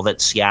bridge deal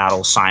that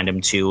Seattle signed him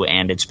to?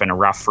 And it's been a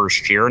rough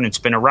first year, and it's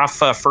been a rough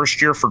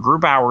first year for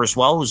Grubauer as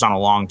well, who's on a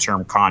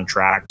long-term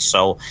contract.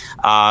 So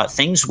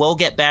things will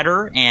get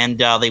better, and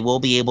they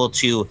will be able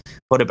to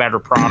put a better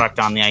product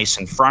on the ice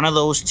in front of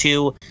those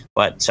two.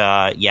 But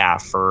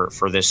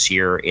for this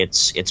year,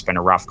 it's been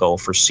a rough go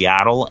for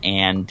Seattle.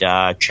 And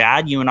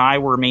Chad, you and I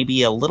were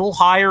maybe a little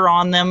higher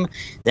on them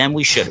than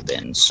we should have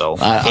been. So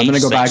I'm going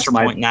to go back to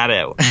pointing that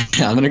out.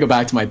 I'm going to go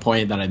back to my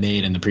point that I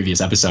made in the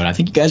previous episode. I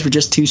think you guys were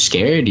just too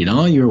scared.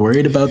 You were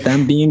worried about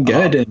them being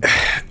good.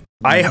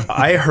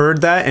 I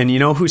heard that, and you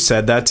know who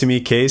said that to me,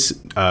 Case?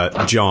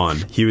 John.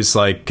 He was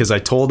like, because I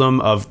told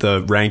him of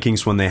the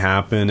rankings when they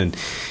happen, and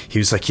he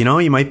was like,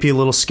 you might be a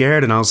little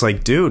scared. And I was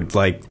like, dude,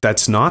 like,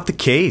 that's not the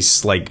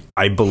case. Like,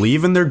 I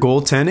believe in their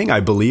goaltending. I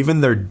believe in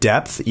their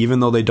depth,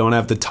 even though they don't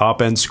have the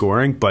top end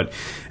scoring. But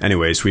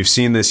anyways, we've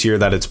seen this year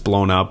that it's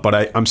blown up.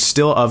 But I'm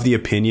still of the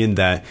opinion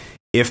that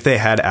if they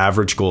had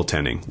average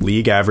goaltending,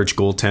 league average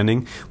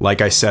goaltending,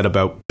 like I said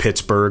about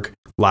Pittsburgh,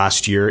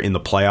 last year in the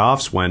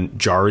playoffs when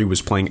Jari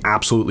was playing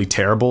absolutely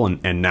terrible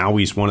and now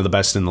he's one of the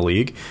best in the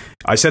league.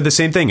 I said the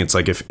same thing. It's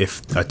like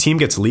if a team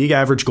gets league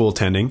average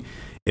goaltending,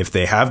 if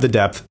they have the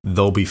depth,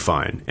 they'll be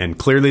fine. And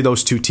clearly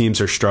those two teams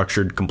are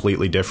structured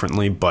completely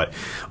differently, but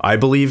I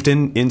believed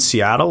in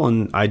Seattle,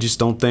 and I just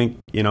don't think,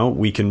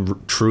 we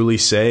can truly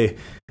say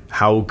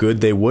how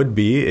good they would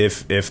be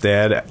if they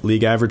had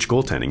league average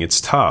goaltending.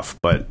 It's tough,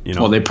 but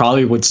Well, they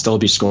probably would still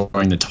be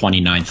scoring the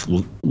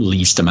 29th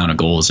least amount of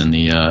goals in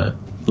the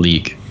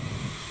league.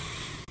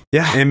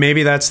 Yeah, and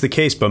maybe that's the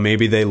case, but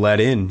maybe they let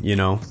in,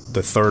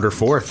 the third or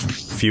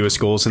fourth fewest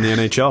goals in the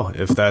NHL,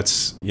 if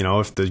that's,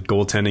 if the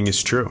goaltending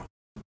is true.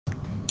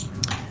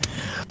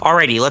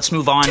 Alrighty, let's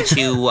move on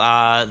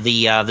to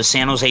the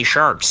San Jose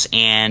Sharks.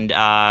 And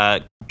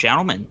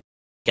gentlemen,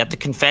 get the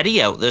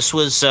confetti out. This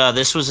was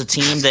a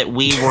team that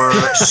we were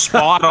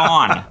spot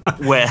on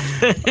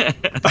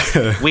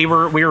with. we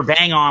were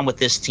bang on with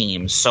this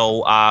team.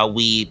 So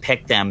we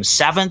picked them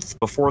 7th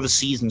before the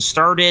season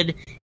started,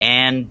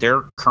 and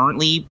they're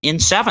currently in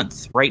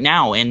 7th right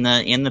now in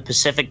the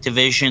Pacific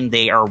Division.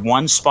 They are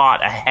one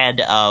spot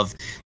ahead of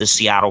the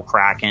Seattle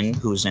Kraken,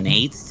 who's in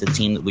 8th, the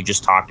team that we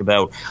just talked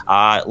about.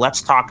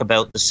 Let's talk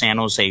about the San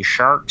Jose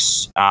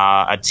Sharks,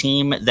 a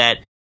team that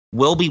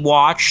will be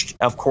watched,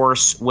 of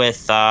course,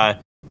 with the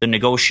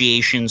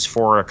negotiations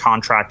for a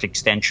contract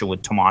extension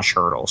with Tomas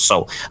Hertl.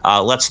 So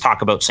let's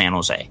talk about San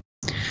Jose.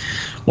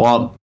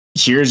 Well,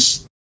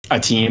 here's a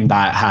team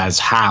that has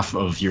half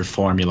of your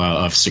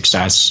formula of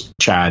success,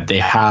 Chad. They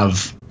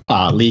have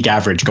league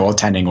average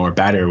goaltending or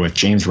better, with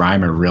James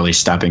Reimer really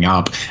stepping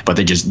up, but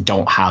they just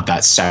don't have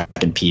that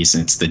second piece,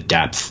 and it's the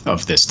depth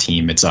of this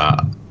team. It's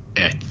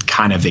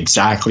kind of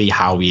exactly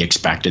how we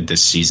expected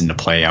this season to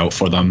play out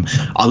for them,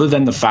 other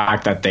than the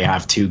fact that they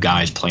have two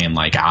guys playing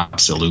like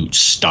absolute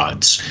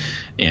studs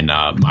in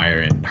Meyer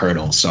and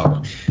Hertl.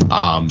 So,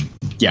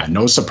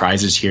 no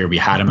surprises here. We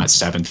had them at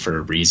 7th for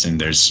a reason.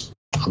 There's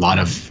a lot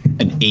of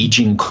an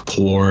aging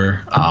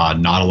core,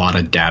 not a lot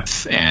of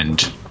depth,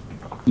 and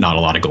not a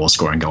lot of goal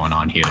scoring going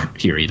on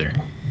here either.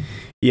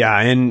 Yeah,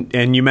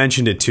 and you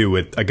mentioned it too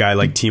with a guy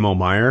like Timo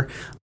Meier.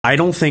 I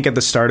don't think at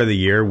the start of the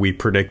year we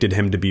predicted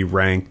him to be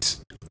ranked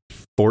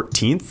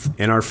 14th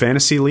in our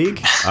fantasy league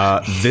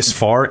this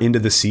far into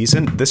the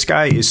season. This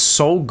guy is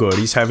so good.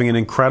 He's having an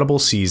incredible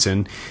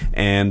season,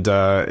 and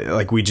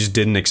we just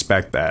didn't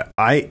expect that.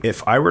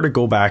 If I were to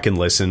go back and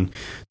listen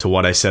to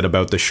what I said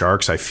about the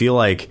Sharks, I feel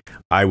like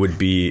I would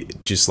be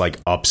just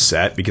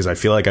upset, because I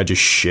feel like I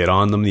just shit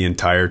on them the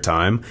entire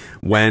time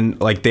when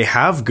they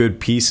have good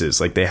pieces.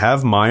 They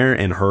have Meyer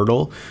and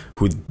Hertl,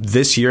 who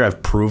this year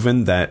have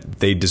proven that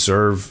they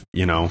deserve,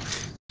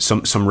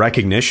 some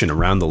recognition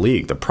around the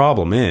league. The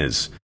problem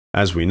is,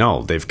 as we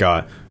know, they've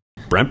got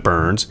Brent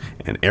Burns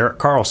and Erik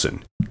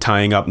Karlsson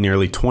tying up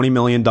nearly $20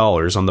 million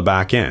on the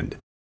back end.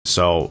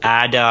 So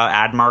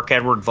add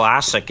Mark-Edward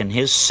Vlasic and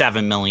his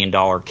 $7 million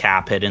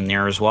cap hit in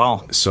there as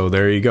well. So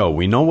there you go.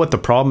 We know what the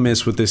problem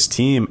is with this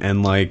team,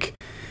 and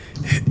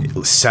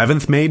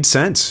 7th made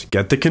sense.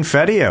 Get the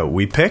confetti out.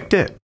 We picked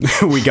it.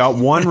 We got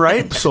one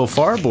right so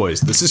far,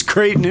 boys. This is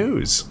great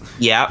news.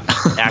 Yeah,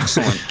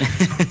 excellent.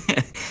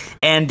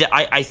 And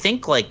I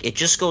think it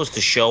just goes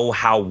to show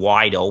how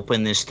wide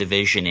open this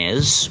division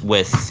is,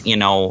 with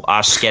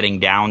us getting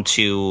down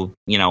to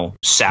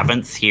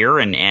 7th here,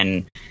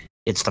 and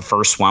it's the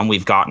first one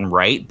we've gotten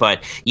right.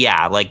 But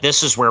yeah,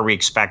 this is where we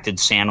expected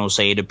San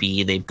Jose to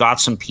be. They've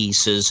got some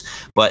pieces,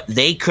 but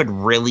they could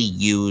really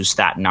use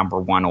that number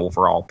 1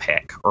 overall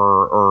pick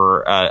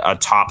or a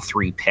top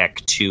 3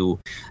 pick to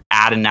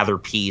add another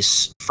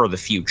piece for the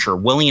future.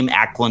 William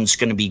Eklund's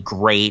going to be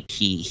great.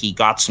 He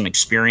got some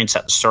experience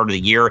at the start of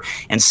the year,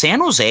 and San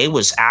Jose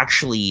was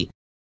actually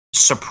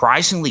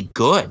surprisingly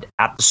good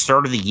at the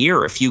start of the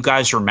year. If you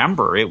guys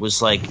remember, it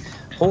was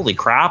holy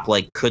crap,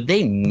 could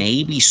they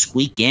maybe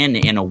squeak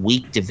in a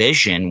weak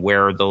division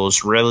where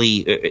it's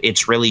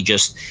really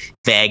just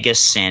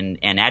Vegas and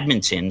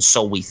Edmonton?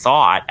 So we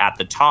thought at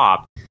the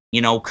top,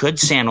 could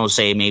San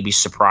Jose maybe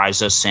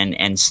surprise us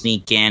and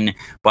sneak in?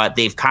 But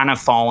they've kind of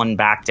fallen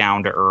back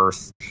down to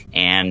earth,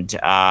 and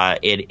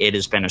it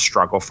has been a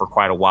struggle for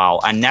quite a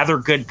while. Another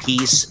good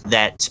piece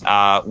that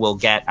will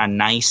get a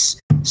nice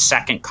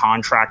second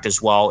contract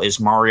as well is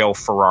Mario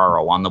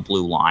Ferraro on the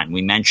blue line.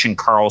 We mentioned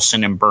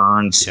Karlsson and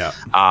Burns,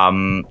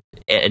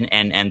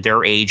 and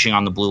they're aging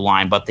on the blue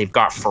line, but they've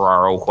got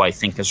Ferraro, who I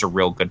think is a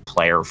real good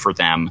player for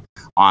them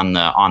on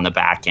the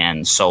back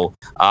end. So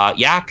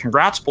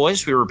congrats,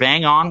 boys. We were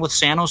bang on with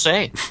San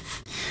Jose.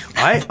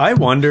 I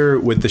wonder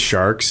with the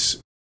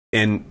Sharks,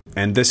 and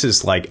this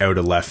is out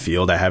of left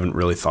field. I haven't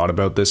really thought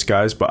about this,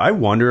 guys, but I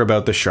wonder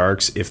about the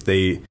Sharks if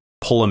they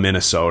pull a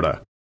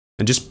Minnesota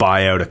and just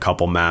buy out a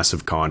couple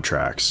massive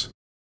contracts,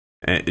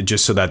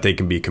 just so that they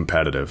can be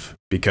competitive,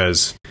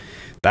 because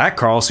that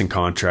Karlsson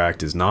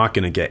contract is not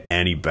going to get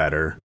any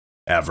better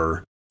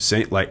ever.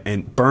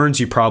 And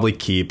Burns you probably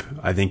keep.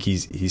 I think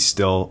he's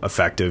still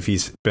effective.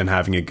 He's been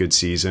having a good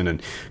season,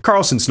 and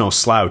Karlsson's no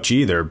slouch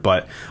either.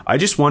 But I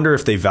just wonder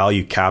if they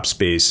value cap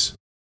space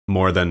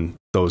more than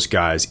those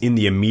guys in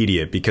the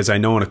immediate, because I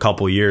know in a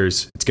couple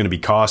years it's going to be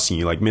costing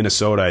you. Like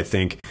Minnesota, I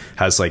think,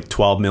 has like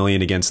 $12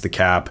 million against the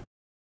cap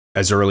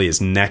as early as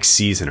next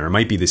season, or it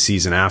might be the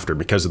season after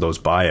because of those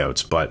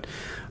buyouts. But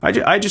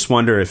I just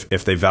wonder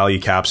if they value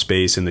cap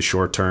space in the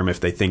short term, if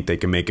they think they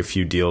can make a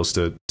few deals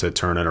to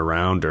turn it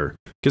around, or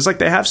because like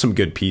they have some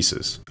good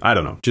pieces. I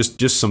don't know,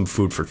 just some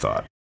food for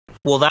thought.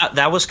 Well,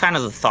 that was kind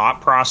of the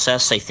thought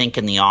process, I think,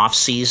 in the off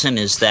season,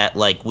 is that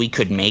like we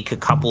could make a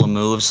couple of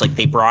moves. Like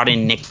they brought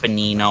in Nick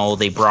Bonino,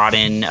 they brought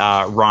in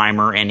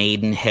Reimer and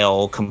Aiden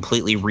Hill,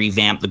 completely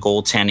revamped the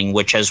goaltending,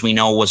 which, as we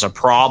know, was a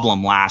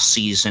problem last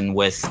season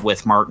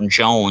with Martin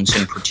Jones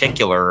in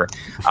particular.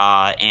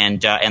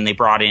 And they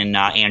brought in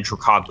Andrew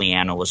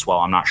Cogliano as well.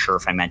 I'm not sure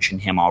if I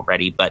mentioned him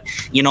already, but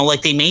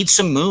like they made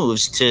some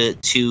moves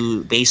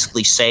to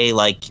basically say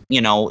like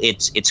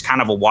it's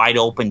kind of a wide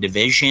open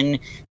division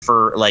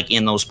for like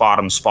in those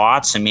bottom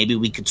spots, and maybe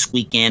we could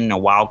squeak in a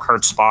wild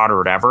card spot or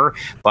whatever.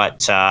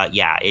 But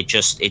it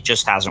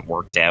just hasn't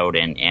worked out,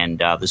 and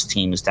this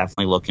team is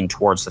definitely looking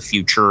towards the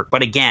future.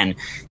 But again,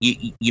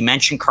 you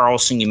mentioned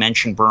Carlson, you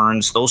mentioned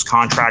Burns. Those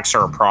contracts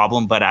are a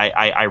problem, but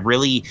I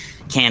really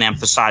can't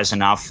emphasize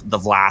enough the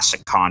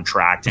Vlasic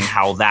contract and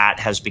how that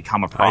has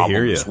become a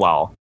problem as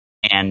well.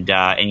 And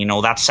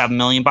that's $7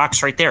 million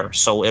right there.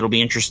 So it'll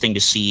be interesting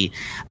to see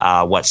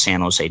what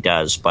San Jose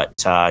does. But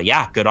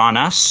good on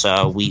us.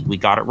 We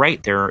got it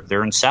right. They're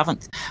in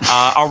 7th.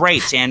 All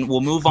right, and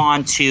we'll move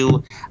on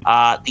to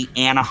the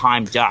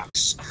Anaheim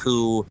Ducks,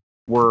 who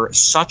were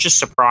such a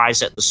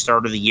surprise at the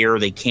start of the year.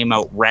 They came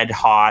out red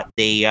hot.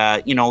 They,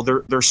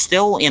 they're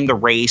still in the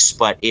race,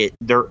 but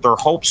their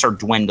hopes are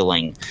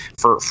dwindling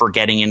for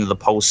getting into the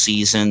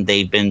postseason.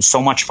 They've been so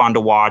much fun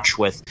to watch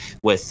with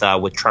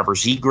Trevor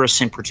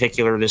Zegras in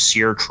particular this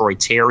year, Troy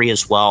Terry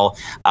as well.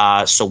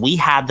 So we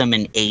had them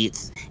in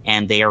 8th,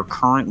 and they are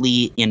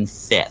currently in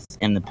 5th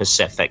in the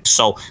Pacific.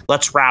 So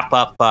let's wrap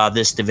up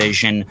this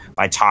division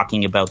by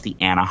talking about the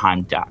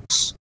Anaheim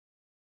Ducks.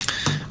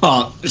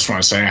 Well, I just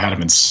want to say I had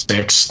him in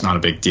 6th, not a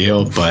big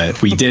deal,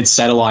 but we did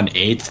settle on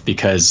 8th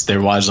because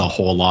there was a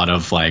whole lot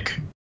of like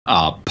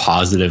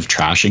positive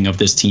trashing of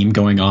this team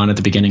going on at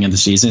the beginning of the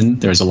season.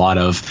 There's a lot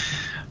of,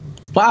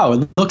 wow,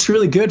 it looks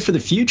really good for the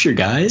future,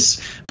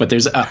 guys. But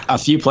there's a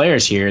few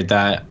players here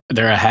that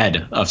they're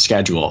ahead of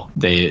schedule.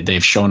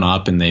 They've shown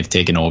up and they've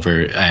taken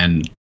over,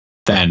 and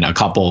then a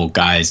couple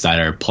guys that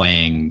are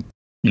playing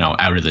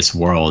out of this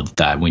world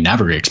that we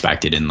never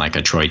expected, in like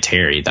a Troy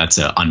Terry. That's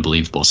an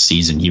unbelievable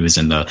season. He was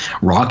in the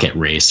Rocket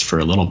race for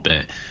a little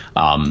bit.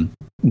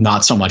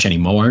 Not so much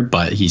anymore,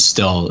 but he's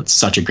still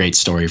such a great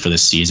story for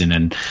this season.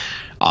 And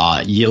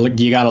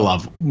you gotta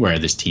love where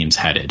this team's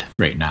headed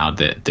right now.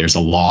 That there's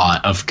a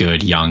lot of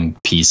good young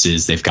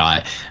pieces. They've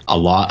got a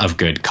lot of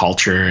good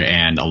culture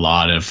and a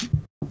lot of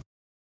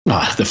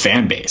the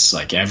fan base.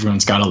 Like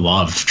everyone's gotta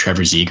love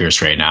Trevor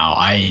Zegras right now.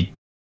 I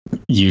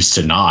used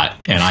to not,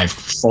 and I've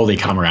fully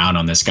come around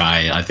on this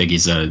guy. I think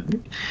he's a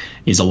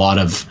lot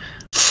of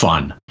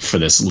fun for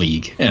this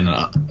league,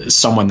 and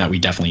someone that we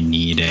definitely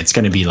need. It's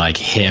going to be like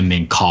him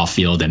and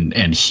Caulfield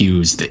and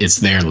Hughes. It's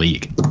their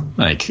league,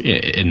 like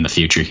in the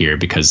future here,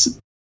 because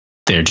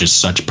they're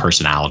just such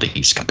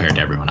personalities compared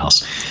to everyone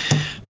else.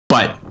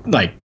 But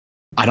like,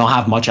 I don't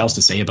have much else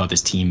to say about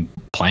this team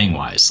playing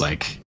wise.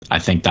 Like, I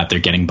think that they're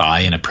getting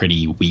by in a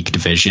pretty weak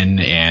division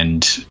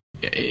and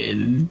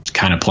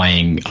kind of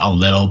playing a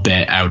little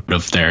bit out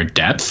of their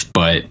depth,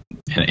 but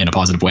in a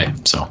positive way.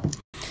 So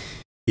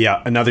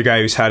yeah, another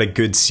guy who's had a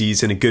good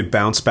season, a good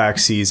bounce back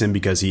season,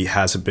 because he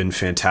hasn't been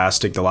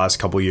fantastic the last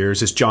couple of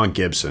years, is John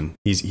Gibson.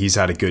 He's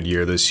had a good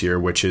year this year,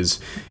 which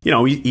is,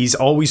 he's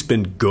always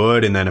been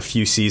good. And then a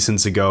few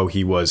seasons ago,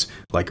 he was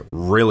like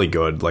really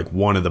good, like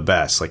one of the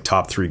best, like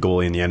top 3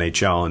 goalie in the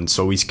NHL. And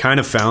so he's kind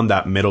of found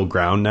that middle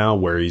ground now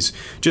where he's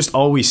just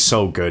always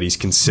so good. He's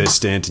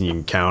consistent and you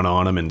can count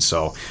on him. And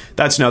so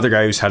that's another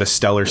guy who's had a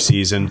stellar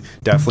season,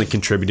 definitely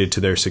contributed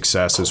to their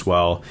success as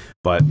well.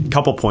 But a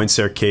couple points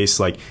there, Case.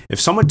 Like, if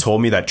someone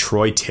told me that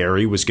Troy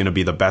Terry was going to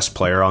be the best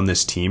player on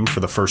this team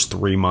for the first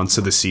 3 months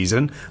of the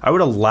season, I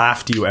would have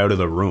laughed you out of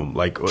the room.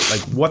 Like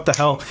what the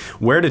hell?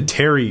 Where did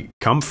Terry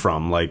come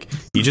from? Like,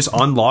 he just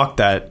unlocked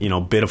that,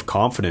 bit of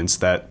confidence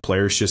that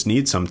players just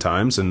need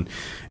sometimes,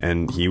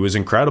 and he was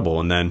incredible.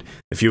 And then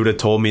if you would have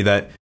told me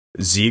that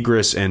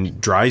Zegras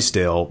and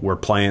Drysdale were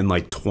playing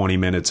like 20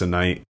 minutes a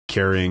night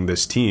carrying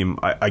this team,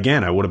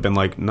 I would have been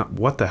like, no,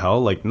 what the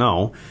hell? Like,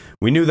 no,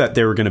 we knew that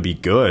they were going to be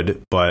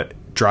good, but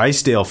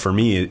Drysdale for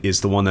me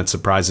is the one that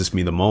surprises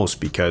me the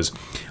most, because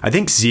I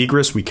think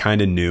Zegras, we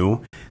kind of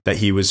knew that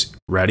he was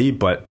ready,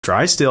 but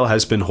Drysdale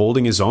has been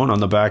holding his own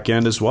on the back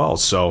end as well.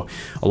 So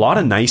a lot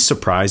of nice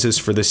surprises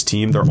for this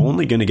team. They're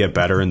only going to get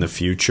better in the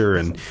future.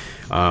 And,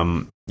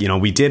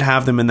 we did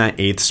have them in that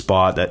 8th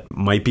spot. That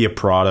might be a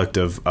product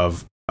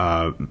of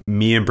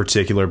me in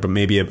particular, but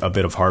maybe a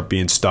bit of Hart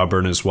being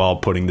stubborn as well,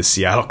 putting the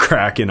Seattle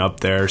Kraken up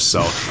there.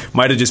 So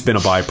might have just been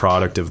a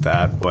byproduct of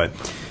that. But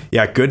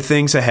yeah, good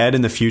things ahead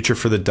in the future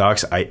for the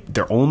Ducks.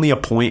 They're only a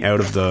point out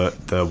of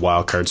the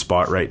wild card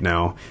spot right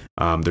now.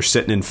 They're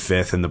sitting in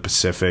 5th in the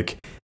Pacific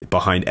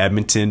behind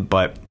Edmonton.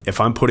 But if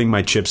I'm putting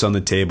my chips on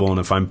the table and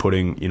if I'm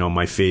putting,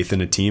 my faith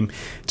in a team,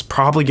 it's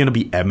probably going to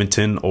be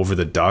Edmonton over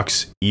the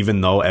Ducks.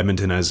 Even though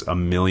Edmonton has a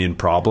million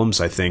problems,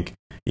 I think,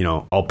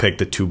 I'll pick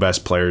the 2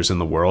 best players in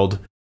the world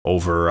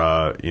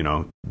over,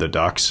 the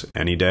Ducks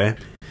any day.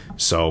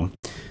 So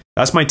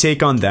that's my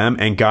take on them.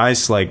 And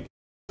guys, I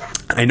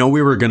know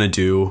we were going to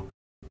do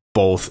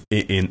both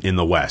in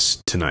the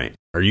West tonight.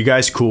 Are you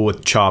guys cool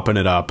with chopping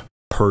it up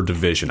per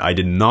division? I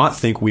did not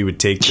think we would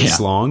take this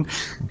long,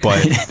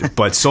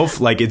 but so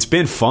it's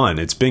been fun.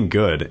 It's been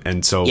good.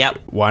 And so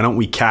why don't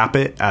we cap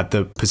it at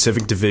the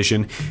Pacific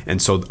Division? And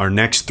so our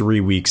next 3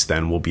 weeks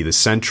then will be the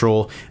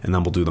Central, and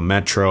then we'll do the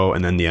Metro,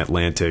 and then the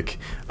Atlantic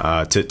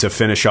to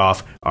finish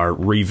off our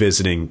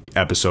revisiting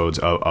episodes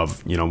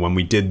of when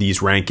we did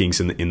these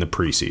rankings in the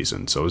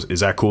preseason. So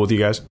is that cool with you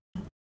guys?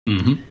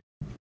 Mm-hmm.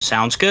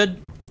 Sounds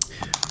good.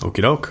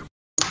 Okie doke.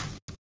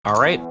 All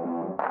right.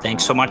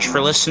 Thanks so much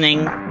for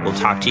listening. We'll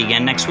talk to you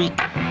again next week.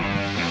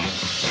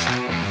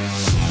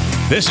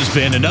 This has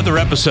been another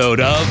episode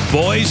of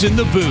Boys in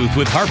the Booth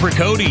with Harper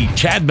Cody,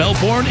 Chad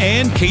Melbourne,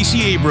 and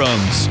Casey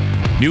Abrams.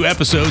 New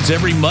episodes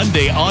every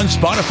Monday on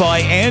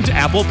Spotify and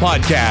Apple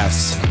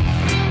Podcasts.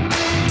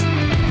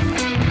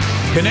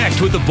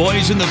 Connect with the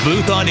Boys in the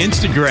Booth on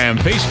Instagram,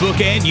 Facebook,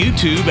 and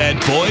YouTube at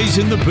Boys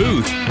in the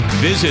Booth.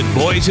 Visit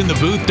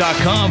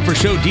boysinthebooth.com for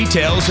show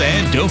details,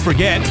 and don't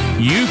forget,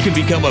 you can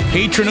become a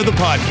patron of the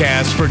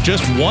podcast for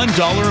just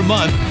 $1 a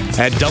month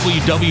at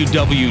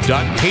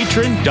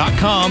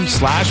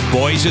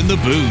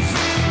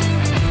www.patreon.com/boysinthebooth.